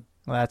work with them.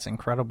 Well, that's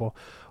incredible.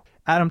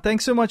 Adam,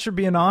 thanks so much for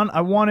being on.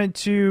 I wanted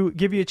to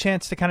give you a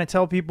chance to kind of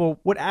tell people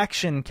what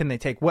action can they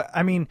take.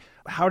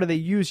 How do they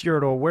use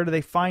Yurtle? Where do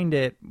they find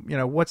it?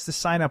 What's the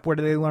sign up? Where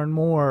do they learn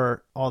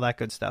more? All that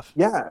good stuff.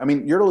 Yeah,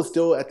 Yurtle is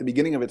still at the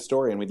beginning of its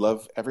story, and we'd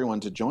love everyone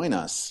to join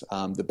us.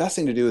 The best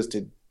thing to do is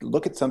to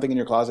look at something in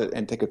your closet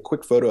and take a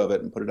quick photo of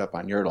it and put it up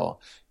on Yurtle.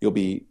 You'll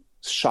be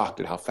shocked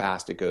at how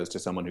fast it goes to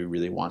someone who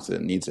really wants it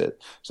and needs it.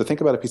 So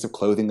think about a piece of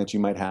clothing that you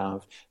might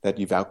have that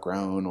you've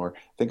outgrown, or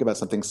think about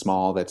something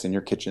small that's in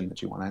your kitchen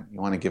that you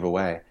want to give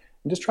away.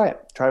 And just try it.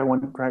 Try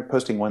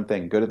posting one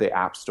thing. Go to the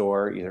App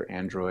Store, either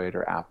Android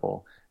or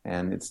Apple,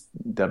 and it's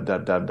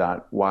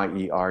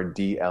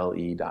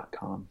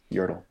www.yerdle.com.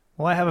 Yurtle.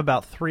 Well, I have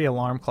about 3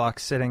 alarm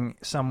clocks sitting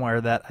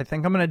somewhere that I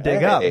think I'm going to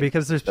dig up,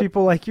 because there's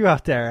people like you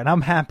out there, and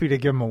I'm happy to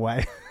give them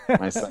away.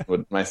 My son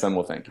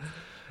will thank you.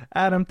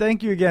 Adam,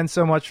 thank you again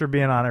so much for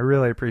being on. I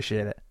really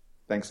appreciate it.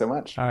 Thanks so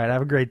much. All right,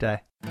 have a great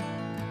day.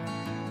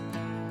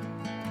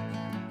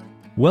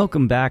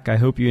 Welcome back. I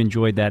hope you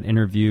enjoyed that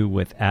interview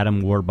with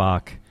Adam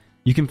Werbach.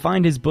 You can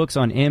find his books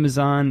on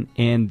Amazon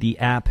and the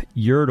app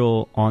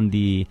Yurtle on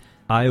the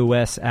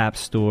iOS App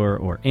Store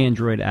or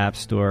Android App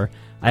Store.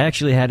 I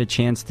actually had a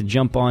chance to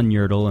jump on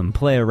Yurtle and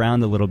play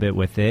around a little bit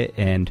with it,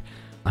 and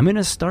I'm going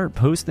to start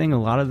posting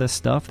a lot of the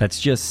stuff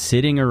that's just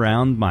sitting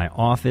around my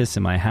office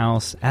and my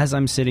house. As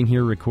I'm sitting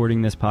here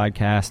recording this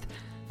podcast,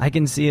 I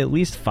can see at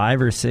least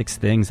 5 or 6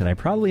 things that I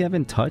probably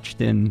haven't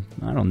touched in,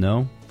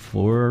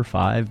 4 or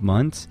 5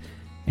 months.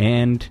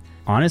 And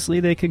honestly,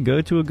 they could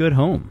go to a good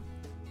home.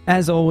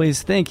 As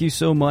always, thank you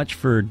so much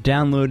for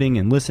downloading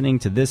and listening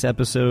to this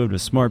episode of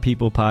Smart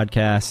People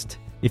Podcast.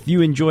 If you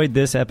enjoyed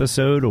this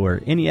episode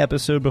or any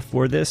episode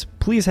before this,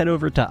 please head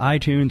over to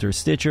iTunes or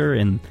Stitcher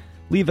and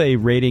leave a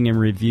rating and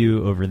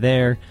review over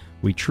there.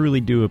 We truly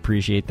do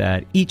appreciate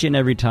that each and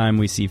every time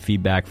we see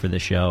feedback for the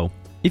show.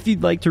 If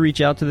you'd like to reach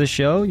out to the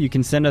show, you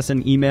can send us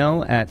an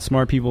email at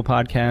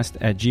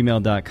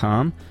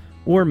smartpeoplepodcast@gmail.com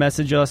or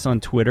message us on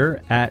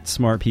Twitter at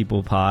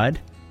smartpeoplepod.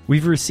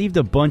 We've received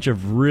a bunch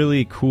of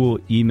really cool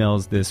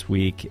emails this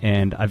week,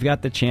 and I've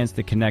got the chance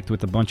to connect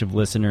with a bunch of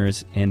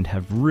listeners and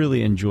have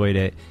really enjoyed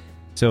it.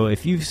 So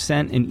if you've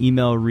sent an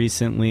email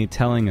recently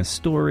telling a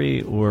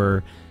story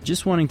or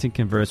just wanting to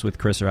converse with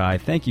Chris or I,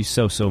 thank you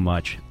so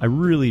much. I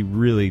really,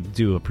 really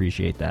do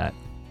appreciate that.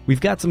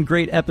 We've got some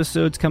great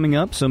episodes coming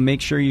up, so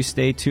make sure you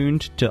stay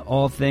tuned to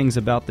all things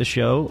about the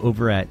show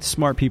over at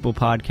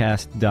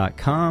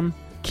smartpeoplepodcast.com.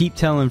 Keep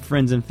telling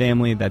friends and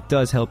family. That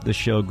does help the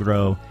show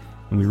grow,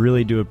 and we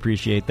really do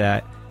appreciate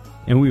that.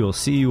 And we will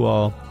see you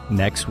all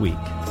next week.